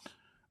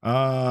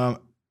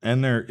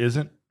 And there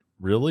isn't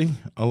really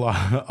a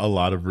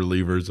lot of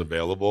relievers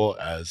available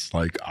as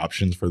like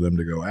options for them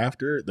to go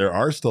after. There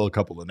are still a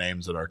couple of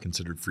names that are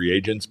considered free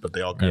agents, but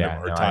they all kind of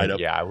are tied up.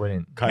 Yeah, I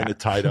wouldn't. Kind of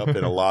tied up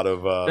in a lot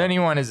of. If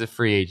anyone is a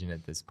free agent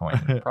at this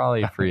point,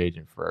 probably a free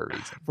agent for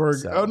a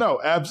reason. Oh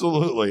no,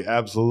 absolutely.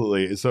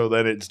 So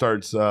then it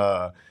starts.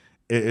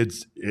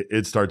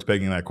 It starts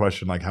begging that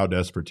question, like how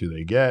desperate do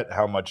they get?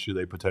 How much do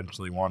they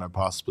potentially want to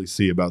possibly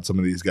see about some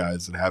of these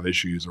guys that have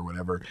issues or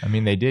whatever? I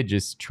mean, they did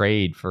just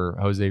trade for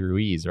Jose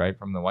Ruiz, right,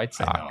 from the White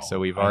Sox. So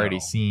we've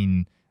already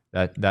seen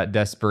that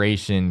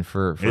desperation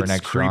for an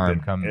extra arm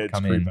come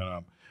in.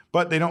 Up.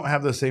 But they don't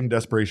have the same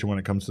desperation when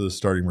it comes to the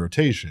starting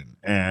rotation.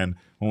 And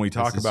when we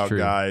talk about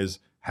guys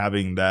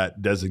having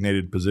that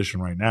designated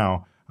position right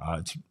now,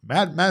 it's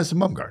Madison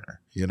Bumgarner,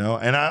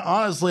 and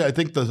I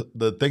think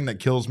the thing that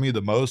kills me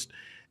the most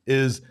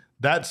is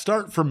that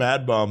start for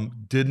Mad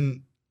Bum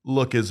didn't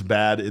look as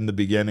bad in the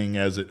beginning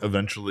as it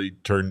eventually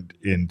turned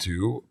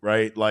into,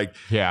 right? Like,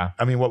 yeah,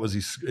 I mean, what was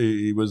he?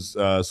 He was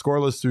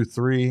scoreless through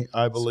 3,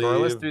 I believe.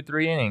 Scoreless through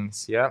 3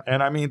 innings, yeah.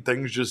 And I mean,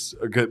 things just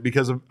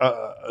because of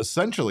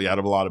essentially out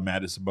of a lot of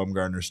Madison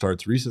Bumgarner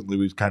starts recently,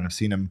 we've kind of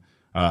seen him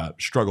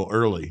struggle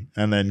early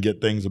and then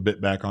get things a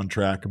bit back on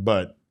track,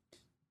 but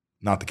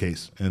not the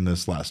case in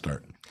this last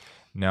start.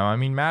 No, I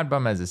mean, Mad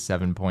Bum has a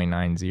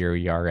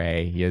 7.90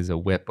 ERA. He has a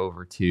whip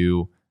over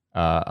 2.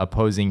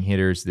 Opposing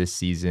hitters this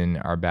season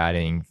are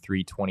batting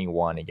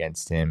 .321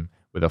 against him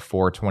with a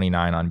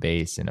 .429 on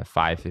base and a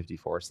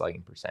 .554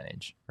 slugging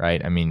percentage,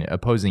 right? I mean,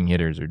 opposing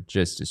hitters are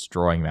just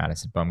destroying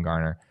Madison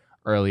Bumgarner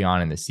early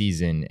on in the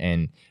season.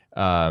 And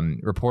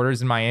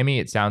reporters in Miami,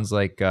 it sounds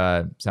like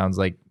asked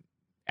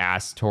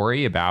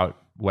Torey about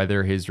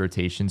whether his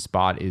rotation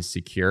spot is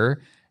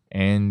secure.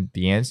 And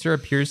the answer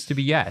appears to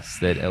be yes,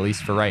 that at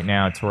least for right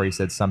now, Torey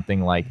said something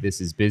like, this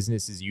is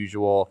business as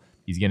usual.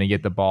 He's going to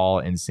get the ball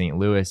in St.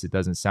 Louis. It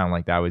doesn't sound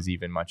like that was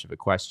even much of a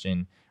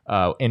question.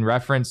 In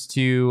reference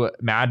to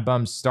Mad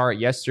Bum's start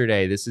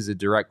yesterday, this is a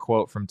direct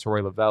quote from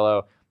Torey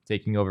Lovullo,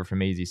 taking over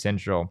from AZ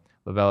Central.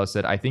 Lovullo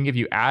said, I think if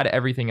you add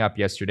everything up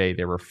yesterday,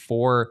 there were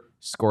 4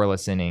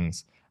 scoreless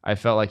innings. I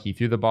felt like he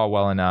threw the ball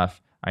well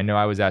enough. I know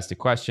I was asked a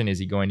question, is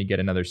he going to get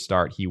another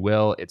start? He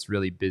will. It's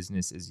really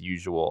business as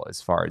usual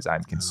as far as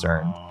I'm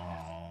concerned.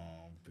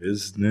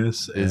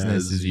 Business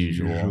as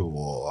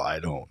usual. I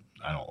don't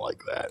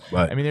like that.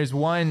 But I mean, there's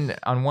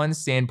on one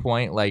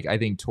standpoint, like I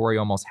think Torey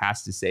almost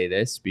has to say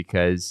this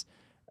because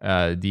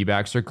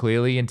D-backs are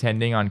clearly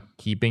intending on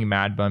keeping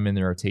Mad Bum in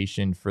the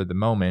rotation for the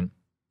moment.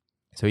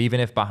 So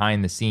even if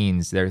behind the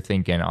scenes they're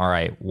thinking, all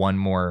right, one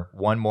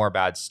more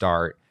bad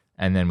start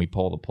and then we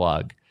pull the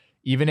plug.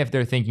 Even if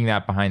they're thinking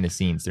that behind the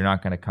scenes, they're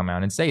not going to come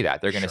out and say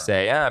that. They're going to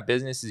say,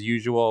 business as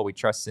usual. We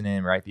trust in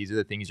him, right? These are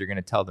the things you're going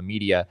to tell the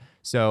media.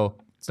 So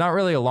it's not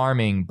really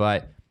alarming,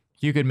 but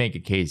you could make a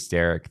case,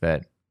 Derek,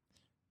 that,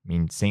 I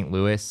mean, St.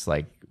 Louis,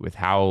 like with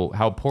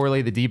how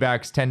poorly the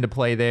D-backs tend to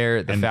play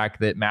there, the fact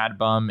that Mad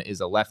Bum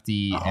is a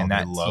lefty and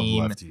that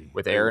team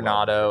with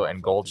Arenado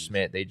and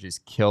Goldschmidt, they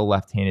just kill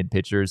left-handed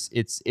pitchers.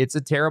 It's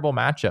a terrible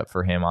matchup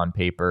for him on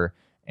paper.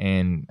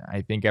 And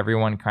I think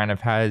everyone kind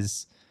of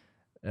has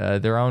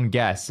their own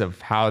guess of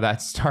how that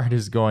start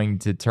is going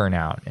to turn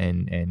out.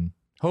 And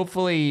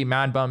hopefully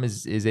Mad Bum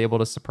is able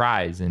to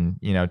surprise and,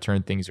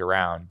 turn things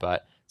around.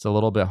 But it's a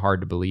little bit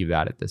hard to believe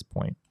that at this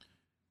point.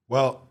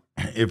 Well,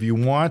 if you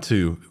want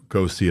to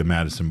go see a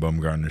Madison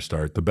Bumgarner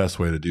start, the best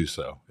way to do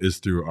so is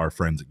through our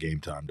friends at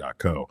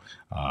GameTime.co.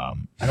 I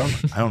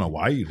don't know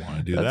why you'd want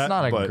to do that. That's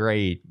not a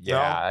great.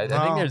 I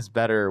think there's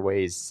better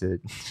ways to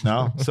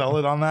sell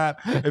it on that.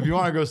 If you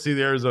want to go see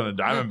the Arizona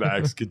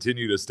Diamondbacks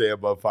continue to stay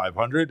above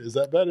 500, is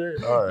that better?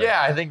 All right.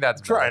 Yeah, I think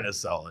that's trying to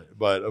sell it.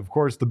 But of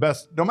course, the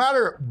best, no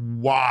matter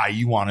why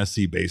you want to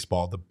see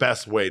baseball, the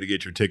best way to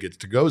get your tickets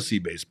to go see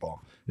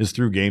baseball is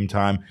through Game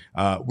Time.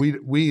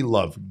 We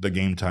love the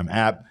Game Time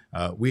app.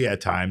 We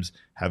at times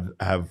have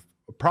a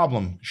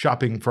problem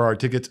shopping for our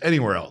tickets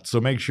anywhere else.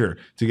 So make sure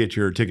to get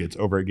your tickets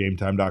over at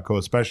GameTime.co,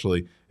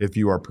 especially if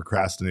you are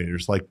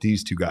procrastinators like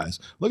these two guys.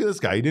 Look at this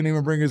guy. He didn't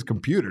even bring his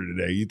computer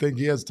today. You think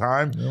he has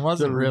time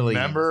to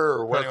remember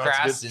or when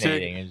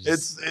procrastinating?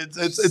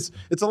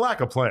 It's a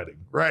lack of planning,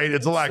 right?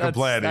 It's a lack of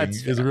planning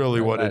is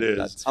really what it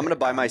is. I'm going to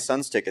buy my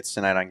son's tickets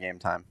tonight on Game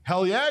Time.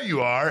 Hell yeah,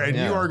 you are. And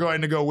you are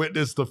going to go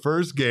witness the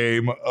first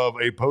game of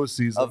a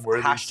postseason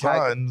where the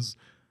Suns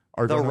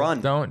are the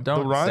run. Don't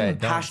the run. Say,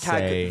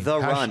 hashtag the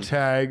run.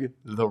 Hashtag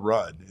the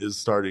run is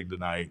starting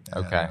tonight.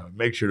 Okay.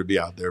 Make sure to be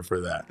out there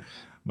for that.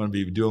 I'm going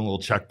to be doing little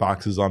check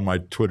boxes on my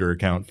Twitter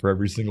account for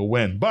every single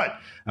win. But,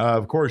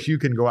 of course, you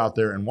can go out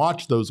there and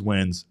watch those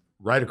wins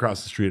right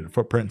across the street at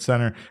Footprint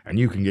Center, and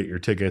you can get your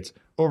tickets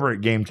over at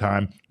Game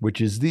Time,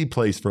 which is the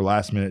place for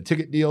last-minute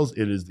ticket deals.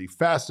 It is the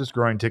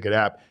fastest-growing ticket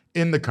app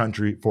in the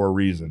country for a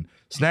reason.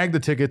 Snag the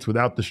tickets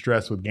without the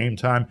stress with Game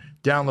Time.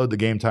 Download the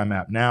Game Time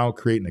app now,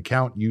 create an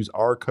account, use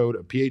our code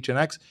of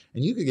PHNX,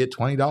 and you can get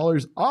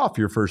 $20 off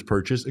your first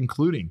purchase,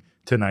 including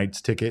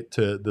tonight's ticket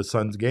to the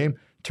Suns game.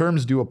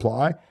 Terms do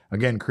apply.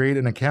 Again, create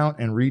an account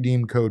and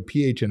redeem code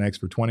PHNX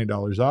for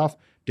 $20 off.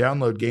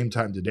 Download Game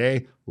Time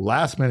today.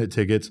 Last minute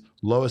tickets,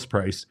 lowest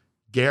price,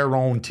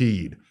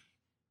 guaranteed.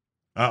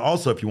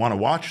 Also, if you want to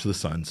watch the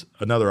Suns,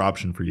 another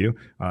option for you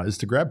is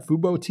to grab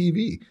Fubo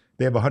TV.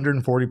 They have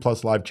 140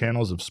 plus live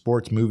channels of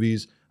sports,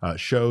 movies,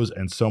 shows,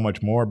 and so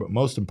much more. But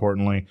most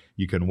importantly,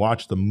 you can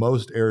watch the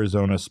most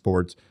Arizona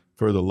sports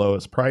for the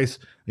lowest price.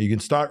 You can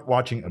start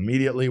watching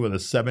immediately with a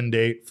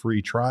 7-day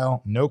free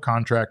trial. No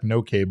contract,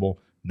 no cable,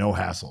 no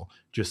hassle.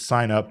 Just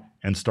sign up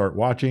and start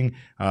watching.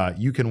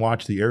 You can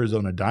watch the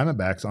Arizona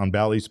Diamondbacks on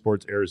Bally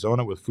Sports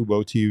Arizona with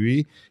Fubo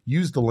TV.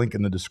 Use the link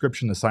in the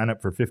description to sign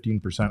up for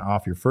 15%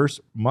 off your first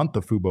month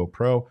of Fubo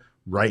Pro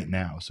right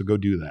now. So go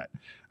do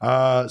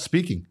that.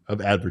 Speaking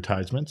of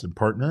advertisements and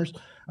partners,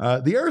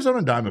 the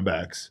Arizona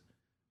Diamondbacks,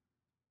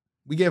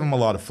 we gave them a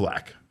lot of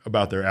flack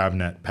about their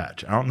Avnet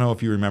patch. I don't know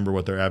if you remember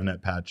what their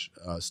Avnet patch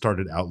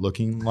started out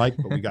looking like,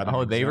 but we got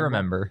oh, they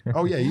remember.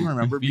 Oh, yeah, you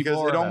remember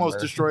because it almost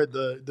destroyed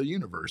the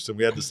universe, and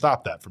we had to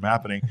stop that from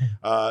happening.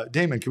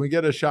 Damon, can we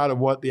get a shot of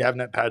what the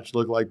Avnet patch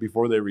looked like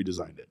before they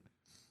redesigned it?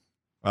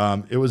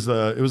 It was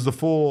the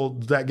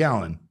full Zac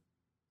Gallen.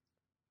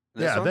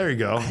 One? There you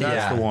go.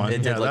 That's the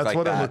one. That's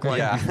what it looked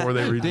like before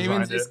they redesigned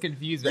Damon's it. just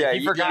confused.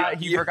 He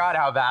forgot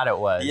how bad it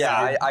was.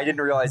 Yeah, I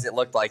didn't realize it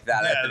looked like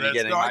that at the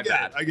beginning. I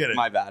get it.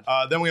 My bad.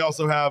 Then we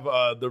also have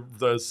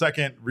the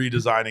second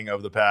redesigning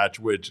of the patch,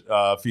 which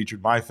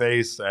featured my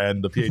face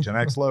and the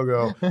PHNX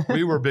logo.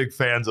 We were big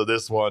fans of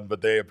this one,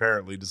 but they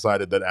apparently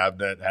decided that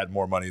Avnet had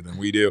more money than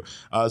we do.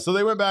 So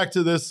they went back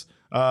to this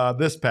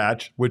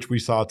patch, which we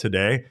saw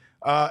today.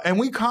 And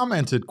we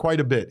commented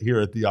quite a bit here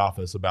at the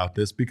office about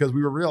this because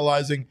we were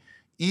realizing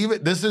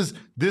even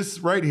this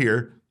right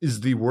here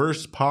is the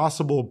worst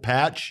possible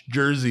patch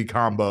jersey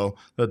combo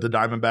that the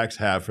Diamondbacks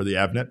have for the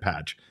Avnet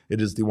patch. It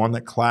is the one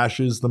that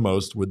clashes the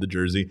most with the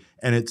jersey,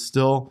 and it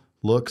still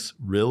looks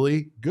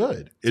really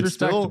good. It's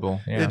respectable.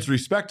 It's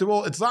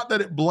respectable. It's not that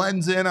it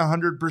blends in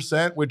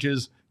 100%, which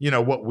is,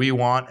 what we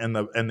want and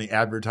the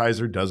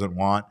advertiser doesn't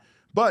want,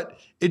 but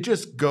it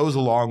just goes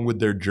along with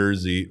their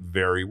jersey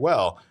very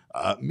well.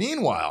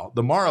 Meanwhile,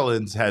 the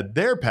Marlins had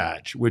their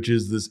patch, which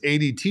is this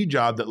ADT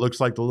job that looks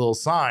like the little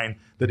sign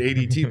that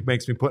ADT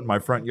makes me put in my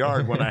front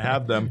yard when I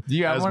have them. Do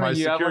you have one?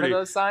 You have one of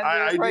those signs?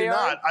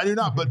 I do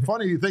not. But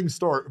funny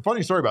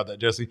story about that,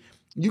 Jesse.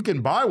 You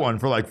can buy one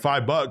for like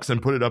 $5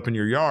 and put it up in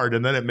your yard,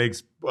 and then it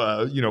makes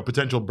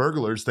potential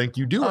burglars think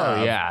you do have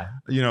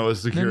a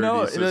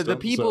security system. The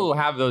people who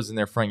have those in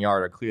their front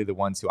yard are clearly the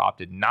ones who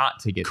opted not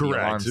to get the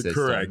alarm system.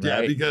 Correct.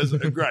 Right? Yeah, because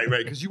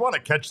because you want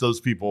to catch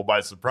those people by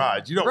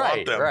surprise. You don't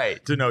want them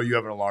to know you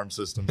have an alarm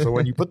system. So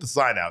when you put the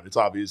sign out, it's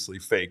obviously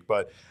fake.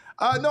 But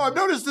no, I've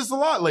noticed this a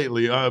lot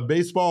lately.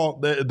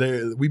 Baseball,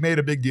 we made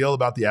a big deal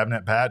about the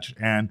Avnet patch,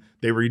 and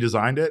they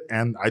redesigned it,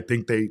 and I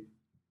think they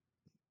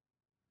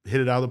hit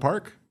it out of the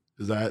park.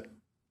 Is that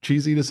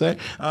cheesy to say?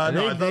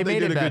 No, I thought they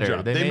did a good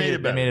job. They made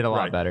it better. They made it a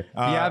lot better. The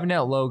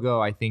Avnet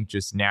logo, I think,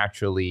 just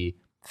naturally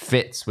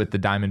fits with the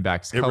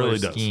Diamondbacks color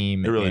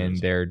scheme and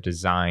their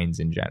designs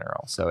in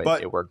general. So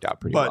it worked out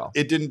pretty well. But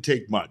it didn't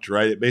take much,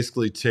 right? It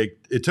basically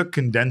took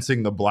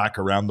condensing the black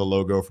around the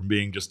logo from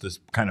being just this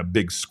kind of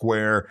big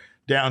square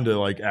down to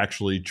like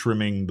actually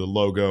trimming the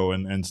logo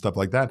and stuff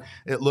like that.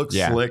 It looks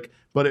slick,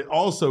 but it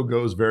also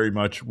goes very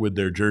much with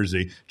their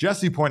jersey.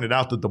 Jesse pointed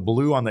out that the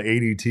blue on the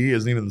ADT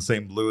isn't even the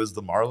same blue as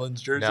the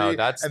Marlins jersey. No,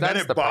 then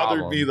it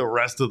bothered me the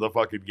rest of the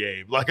fucking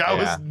game. Like I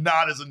was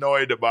not as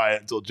annoyed to buy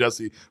it until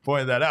Jesse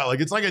pointed that out. Like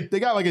it's like they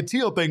got like a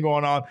teal thing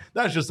going on.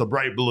 That's just a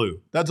bright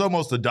blue. That's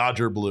almost a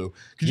Dodger blue.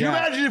 Could you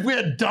imagine if we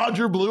had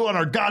Dodger blue on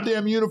our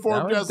goddamn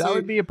uniform, Jesse? That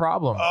would be a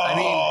problem.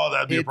 Oh,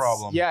 that'd be a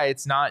problem. Yeah,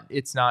 it's not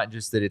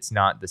just that it's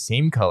not the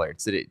same color.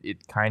 It's that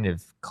it kind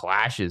of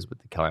clashes with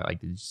the color.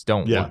 Like they just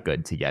don't look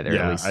good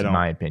together. At least in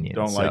my opinion.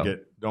 Don't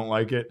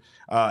like it.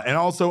 And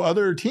also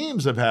other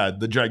teams have had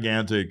the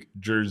gigantic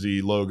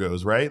jersey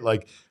logos, right?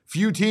 Like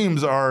few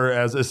teams are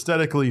as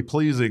aesthetically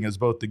pleasing as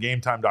both the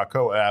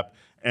GameTime.co app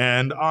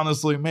and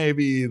honestly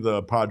maybe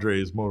the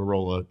Padres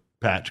Motorola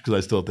patch, because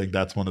I still think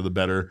that's one of the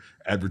better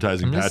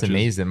advertising patches. I'm just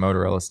amazed that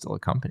Motorola's still a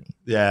company.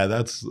 Yeah,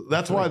 that's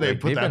why they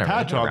put that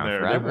patch on there.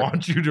 Forever. They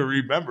want you to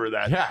remember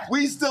that. Yeah.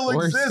 We still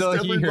exist,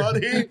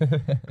 everybody.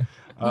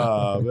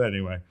 But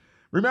anyway.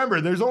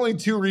 Remember, there's only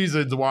two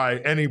reasons why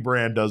any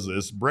brand does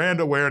this: brand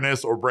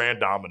awareness or brand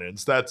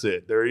dominance. That's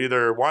it. They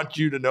either want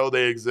you to know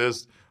they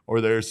exist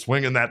or they're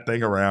swinging that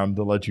thing around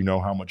to let you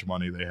know how much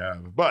money they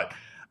have. But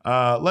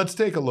let's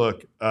take a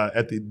look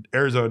at the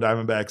Arizona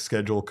Diamondbacks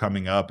schedule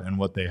coming up and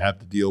what they have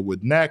to deal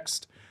with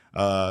next.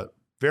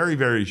 Very,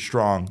 very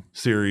strong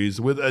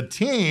series with a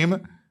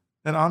team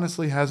that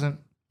honestly hasn't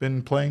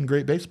been playing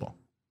great baseball.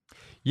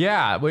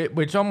 Yeah,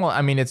 which almost,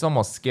 I mean, it's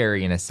almost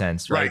scary in a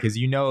sense, right? Because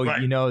you know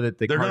that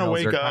the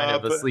Cardinals are kind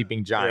of a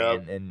sleeping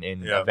giant, and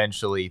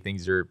eventually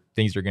things are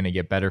going to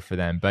get better for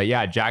them. But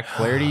yeah, Jack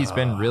Flaherty's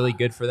been really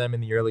good for them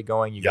in the early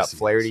going. You got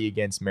Flaherty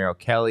against Merrill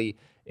Kelly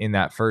in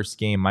that first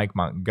game. Mike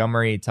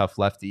Montgomery, tough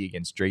lefty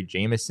against Dre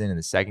Jameson in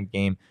the second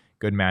game.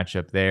 Good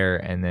matchup there,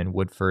 and then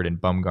Woodford and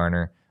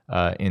Bumgarner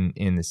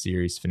in the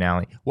series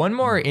finale. One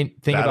more thing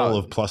Battle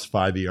about of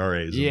 +5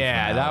 ERAs.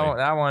 Yeah,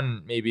 that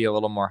one maybe a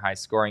little more high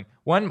scoring.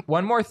 One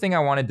more thing I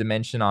wanted to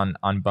mention on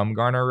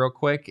Bumgarner real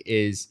quick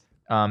is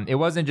it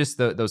wasn't just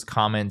those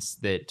comments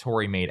that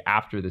Torey made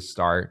after the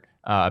start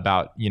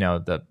about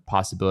the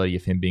possibility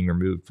of him being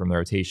removed from the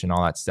rotation,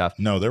 all that stuff.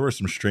 No, there were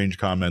some strange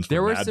comments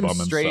from Mad Bum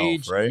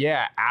himself, right?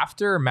 Yeah,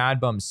 after Mad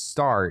Bum's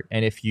start,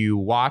 and if you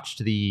watched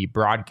the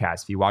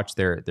broadcast, if you watched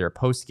their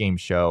post-game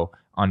show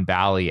on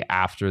Bally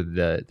after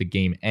the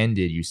game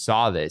ended, you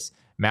saw this.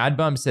 Mad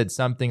Bum said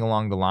something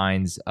along the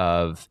lines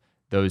of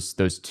those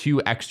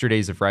 2 extra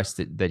days of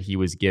rest that he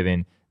was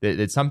given,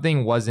 that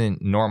something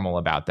wasn't normal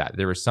about that.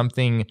 There was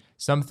something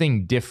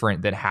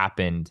different that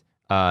happened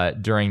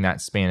during that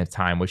span of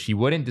time, which he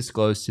wouldn't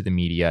disclose to the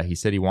media. He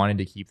said he wanted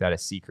to keep that a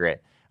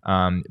secret.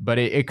 But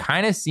it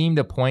kind of seemed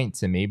to point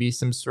to maybe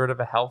some sort of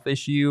a health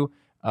issue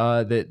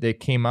that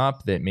came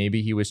up that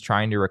maybe he was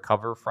trying to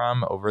recover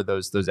from over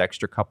those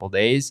extra couple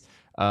days.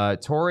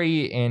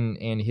 Torey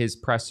in his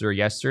presser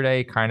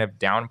yesterday kind of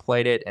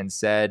downplayed it and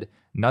said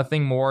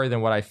nothing more than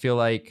what I feel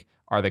like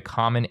are the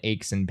common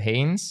aches and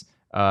pains.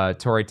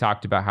 Torey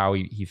talked about how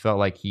he felt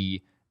like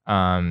he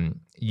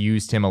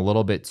used him a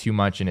little bit too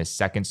much in his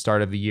second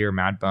start of the year.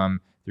 Mad Bum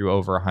threw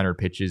over 100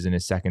 pitches in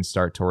his second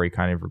start. Torey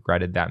kind of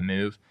regretted that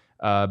move.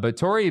 But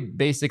Torey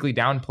basically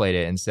downplayed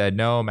it and said,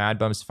 no, Mad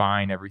Bum's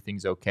fine.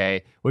 Everything's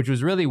okay, which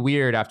was really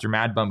weird after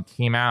Mad Bum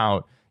came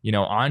out,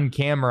 on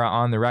camera,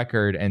 on the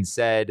record, and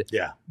said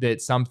that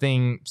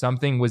something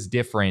was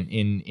different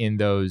in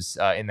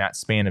that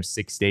span of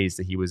 6 days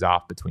that he was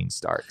off between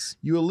starts.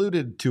 You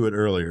alluded to it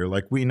earlier.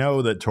 Like, we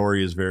know that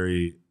Torey is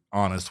very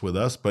honest with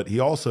us, but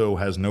he also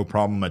has no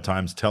problem at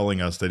times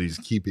telling us that he's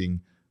keeping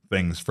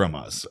things from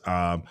us.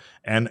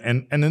 And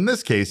in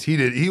this case,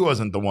 he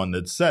wasn't the one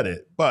that said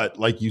it. But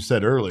like you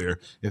said earlier,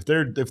 if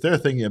they're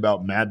thinking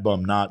about Mad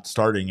Bum not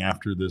starting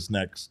after this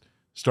next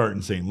start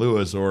in St.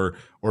 Louis, or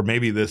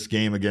maybe this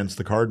game against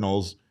the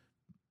Cardinals,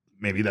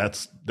 maybe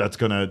that's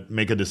going to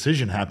make a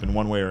decision happen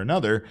one way or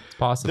another. It's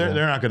possible.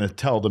 They're not going to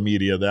tell the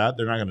media that.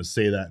 They're not going to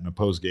say that in a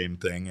post-game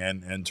thing.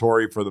 And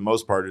Torey, for the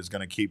most part, is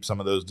going to keep some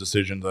of those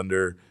decisions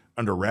under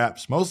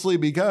wraps, mostly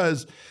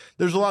because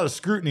there's a lot of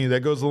scrutiny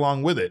that goes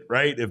along with it,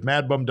 right? If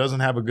Mad Bum doesn't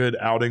have a good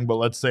outing, but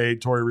let's say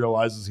Torey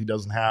realizes he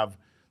doesn't have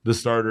the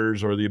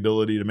starters or the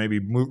ability to maybe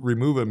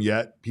remove him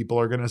yet, people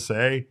are going to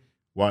say,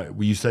 why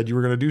you said you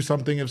were going to do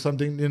something if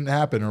something didn't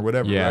happen or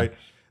whatever, right?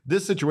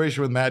 This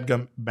situation with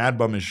Mad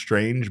Bum is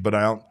strange, but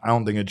I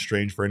don't think it's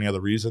strange for any other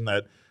reason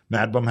that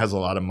Mad Bum has a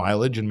lot of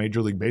mileage in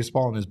Major League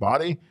Baseball in his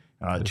body.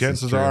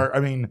 Chances are,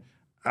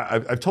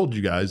 I've told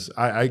you guys,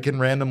 I can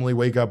randomly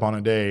wake up on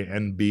a day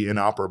and be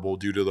inoperable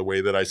due to the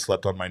way that I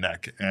slept on my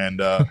neck.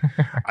 And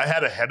I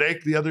had a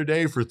headache the other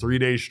day for 3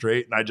 days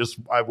straight, and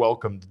I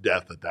welcomed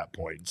death at that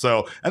point.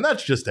 So, and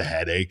that's just a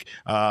headache.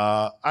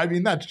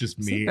 That's just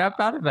me. Is that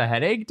bad of a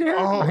headache,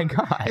 Derek? Oh my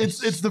gosh.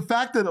 It's the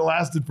fact that it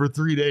lasted for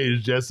 3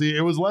 days, Jesse.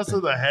 It was less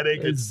of the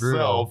headache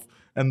itself. Brutal.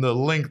 And the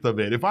length of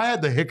it. If I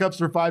had the hiccups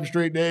for 5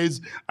 straight days,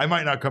 I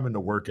might not come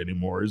into work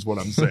anymore, is what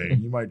I'm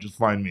saying. You might just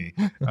find me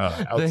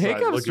outside. The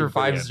hiccups for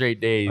 5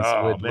 straight days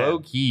would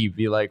low-key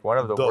be like one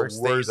of the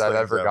worst things I've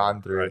ever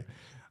gone through.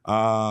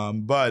 Right.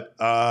 But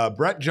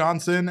Brett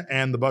Johnson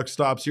and the Buck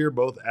Stops here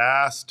both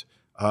asked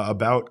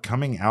about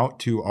coming out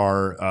to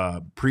our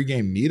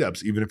pregame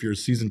meetups, even if you're a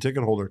season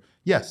ticket holder.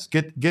 Yes,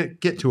 get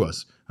to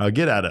us.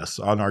 Get at us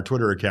on our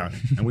Twitter account,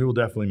 and we will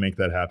definitely make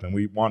that happen.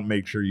 We want to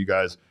make sure you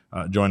guys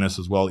join us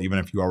as well, even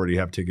if you already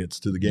have tickets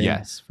to the game.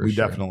 Yes, we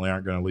definitely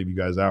aren't going to leave you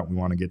guys out. We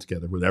want to get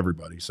together with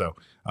everybody. So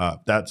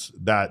that's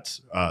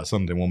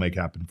something we'll make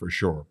happen for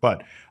sure.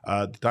 But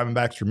the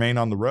Diamondbacks remain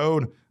on the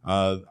road.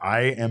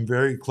 I am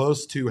very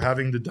close to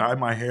having to dye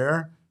my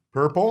hair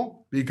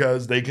purple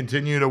because they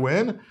continue to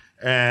win.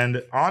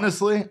 And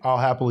honestly, I'll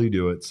happily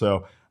do it.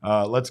 So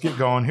let's get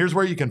going. Here's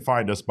where you can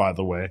find us, by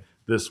the way,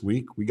 this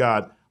week. We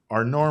got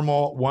our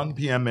normal 1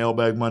 p.m.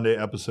 Mailbag Monday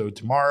episode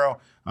tomorrow.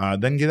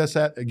 Then get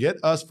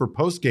us for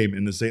postgame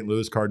in the St.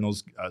 Louis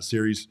Cardinals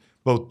series,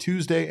 both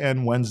Tuesday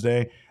and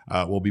Wednesday.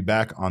 We'll be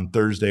back on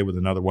Thursday with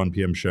another 1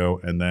 p.m. show,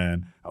 and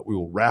then we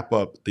will wrap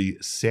up the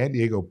San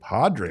Diego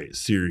Padres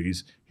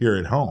series here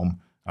at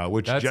home.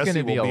 Which that's going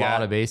to be a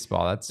lot of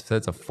baseball. That's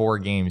a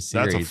 4-game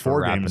series. That's a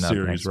 4-game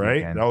series,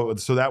 right? Oh,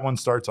 so that one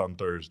starts on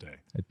Thursday.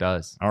 It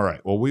does. All right.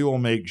 Well, we will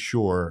make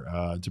sure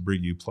to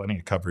bring you plenty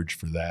of coverage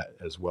for that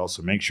as well.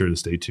 So make sure to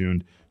stay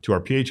tuned to our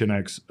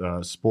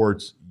PHNX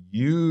Sports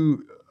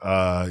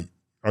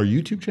our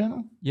YouTube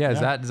channel. Yeah, is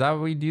that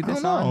what we do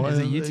this on? Is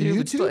it YouTube?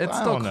 It's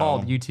still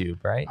called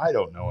YouTube, right? I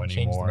don't know anymore.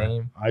 Change the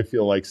name. I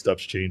feel like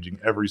stuff's changing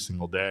every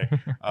single day.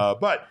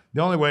 But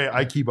the only way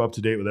I keep up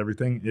to date with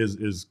everything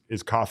is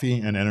coffee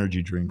and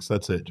energy drinks.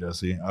 That's it,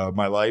 Jesse.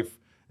 My life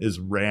is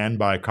ran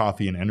by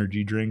coffee and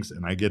energy drinks,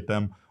 and I get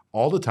them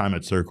all the time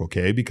at Circle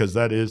K because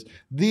that is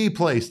the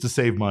place to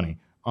save money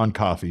on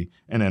coffee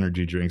and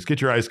energy drinks.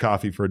 Get your iced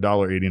coffee for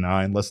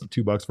 $1.89, less than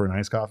 $2 for an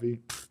iced coffee.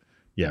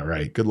 Yeah,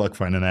 right. Good luck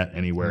finding that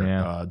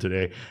anywhere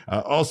today.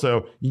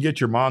 Also, you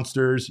get your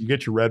Monsters, you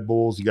get your Red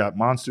Bulls. You got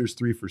Monsters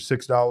 3 for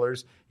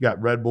 $6. You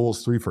got Red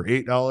Bulls 3 for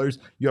 $8.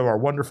 You have our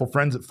wonderful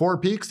friends at Four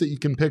Peaks that you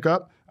can pick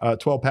up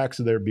 12 packs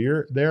of their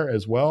beer there,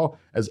 as well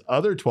as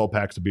other 12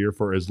 packs of beer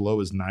for as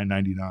low as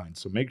 $9.99.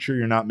 So make sure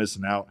you're not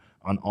missing out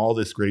on all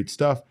this great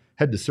stuff.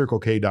 Head to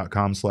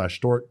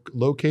circlek.com/store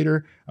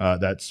locator.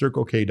 That's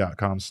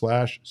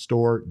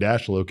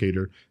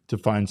circlek.com/store-locator to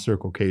find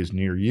Circle K's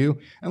near you.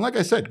 And like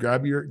I said,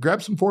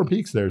 grab some Four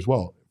Peaks there as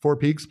well. Four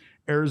Peaks,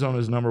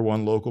 Arizona's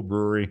 #1 local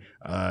brewery.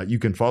 You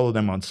can follow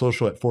them on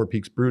social at Four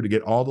Peaks Brew to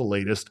get all the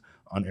latest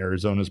on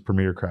Arizona's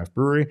premier craft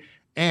brewery.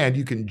 And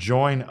you can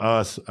join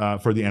us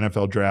for the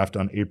NFL draft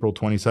on April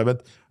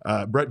 27th.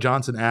 Brett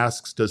Johnson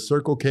asks, does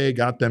Circle K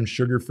got them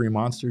sugar-free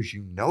Monsters?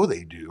 You know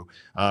they do.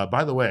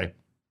 By the way,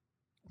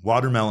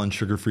 watermelon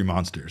sugar-free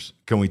Monsters.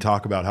 Can we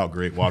talk about how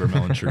great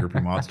watermelon sugar-free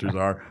Monsters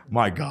are?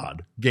 My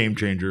God, game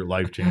changer,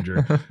 life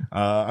changer.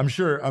 I'm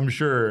sure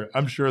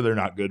they're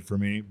not good for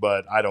me,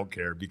 but I don't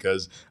care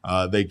because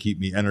they keep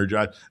me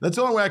energized. That's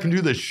the only way I can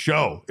do this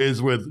show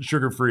is with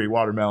sugar-free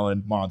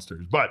watermelon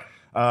Monsters. But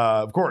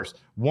of course,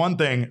 one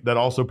thing that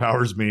also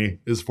powers me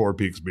is Four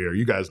Peaks beer.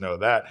 You guys know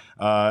that.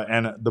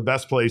 And the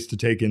best place to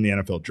take in the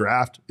NFL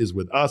draft is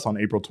with us on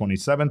April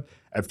 27th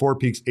at Four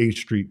Peaks 8th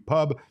Street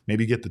Pub.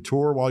 Maybe get the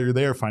tour while you're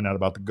there, find out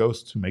about the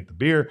ghosts who make the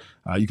beer.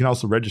 You can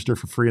also register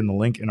for free in the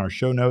link in our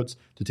show notes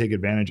to take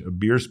advantage of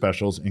beer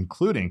specials,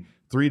 including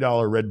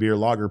 $3 red beer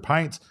lager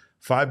pints,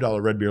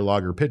 $5 red beer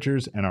lager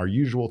pitchers, and our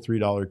usual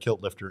 $3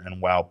 kilt lifter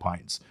and wow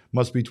pints.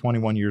 Must be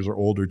 21 years or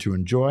older to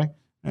enjoy,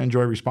 and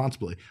enjoy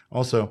responsibly.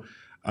 Also,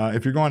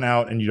 if you're going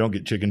out and you don't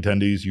get chicken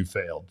tendies, you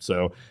failed.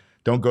 So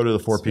don't go to the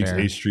Four Peaks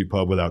 8th Street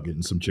Pub without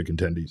getting some chicken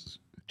tendies.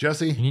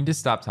 Jesse? You need to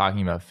stop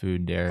talking about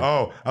food, Derek.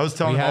 Oh, I was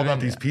telling him all about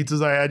these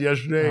pizzas I had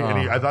yesterday,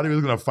 and I thought he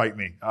was going to fight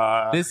me.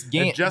 This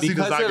game, Jesse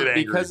does not get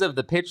angry. Because of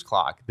the pitch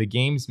clock, the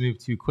games move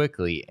too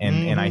quickly,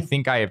 and I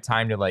think I have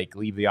time to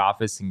leave the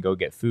office and go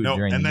get food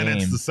during the game. And then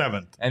it's the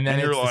 7th. And then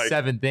it's the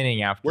 7th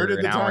inning after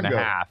an hour and a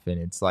half, and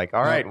it's like,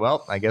 all right,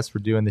 well, I guess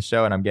we're doing the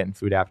show, and I'm getting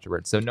food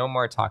afterwards. So no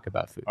more talk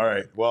about food. All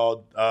right,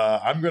 well,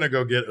 I'm going to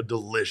go get a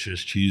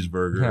delicious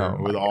cheeseburger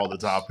with all the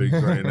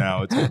toppings right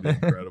now. It's going to be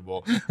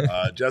incredible.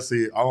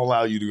 Jesse, I'll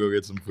allow you to go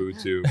get some food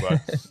too, but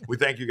we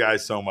thank you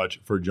guys so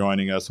much for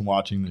joining us and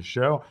watching the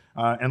show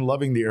and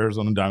loving the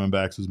Arizona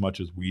Diamondbacks as much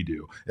as we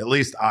do. At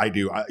least I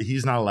do.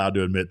 He's not allowed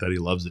to admit that he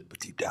loves it, but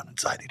deep down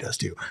inside he does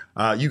too.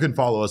 You can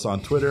follow us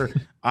on Twitter.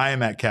 I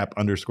am at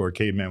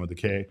cap_caveman with a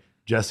K.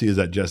 Jesse is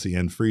at Jesse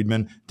N.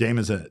 Friedman. Damon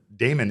is at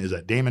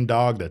Damon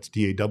Dog. That's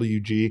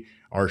DAWG.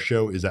 Our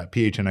show is at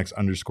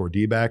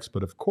PHNX_DBacks.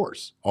 But of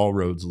course, all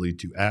roads lead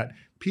to at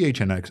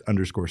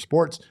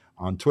PHNX_sports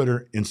on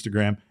Twitter,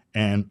 Instagram,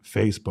 and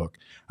Facebook.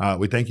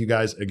 We thank you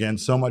guys again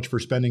so much for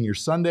spending your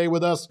Sunday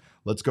with us.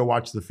 Let's go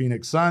watch the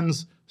Phoenix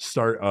Suns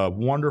start a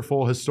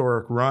wonderful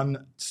historic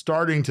run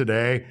starting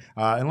today.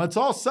 And let's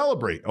all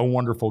celebrate a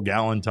wonderful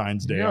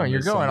Galentine's Day. You're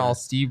going Sunday. All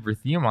Steve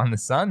Berthium on the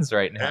Suns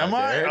right now. Am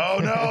I? Oh,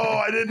 no,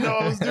 I didn't know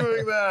I was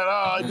doing that.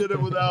 Oh, I did it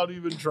without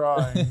even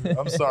trying.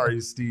 I'm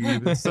sorry,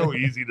 Steve. It's so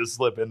easy to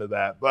slip into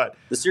that. But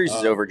the series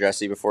is over,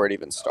 Jesse, before it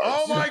even starts.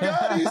 Oh, my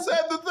God. He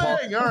said the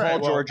thing. All right.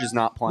 Paul George is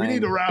not playing. We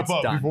need to wrap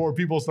up before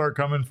people start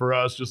coming for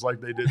us just like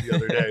they did the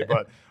other day.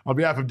 But on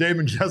behalf of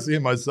Damon, Jesse,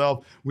 and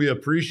myself, we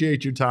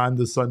appreciate your time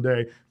this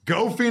Sunday.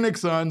 Go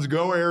Phoenix Suns,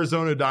 go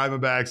Arizona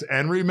Diamondbacks,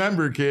 and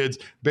remember, kids,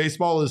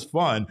 baseball is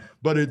fun,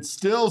 but it's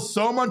still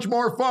so much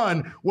more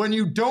fun when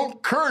you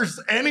don't curse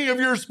any of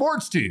your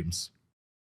sports teams.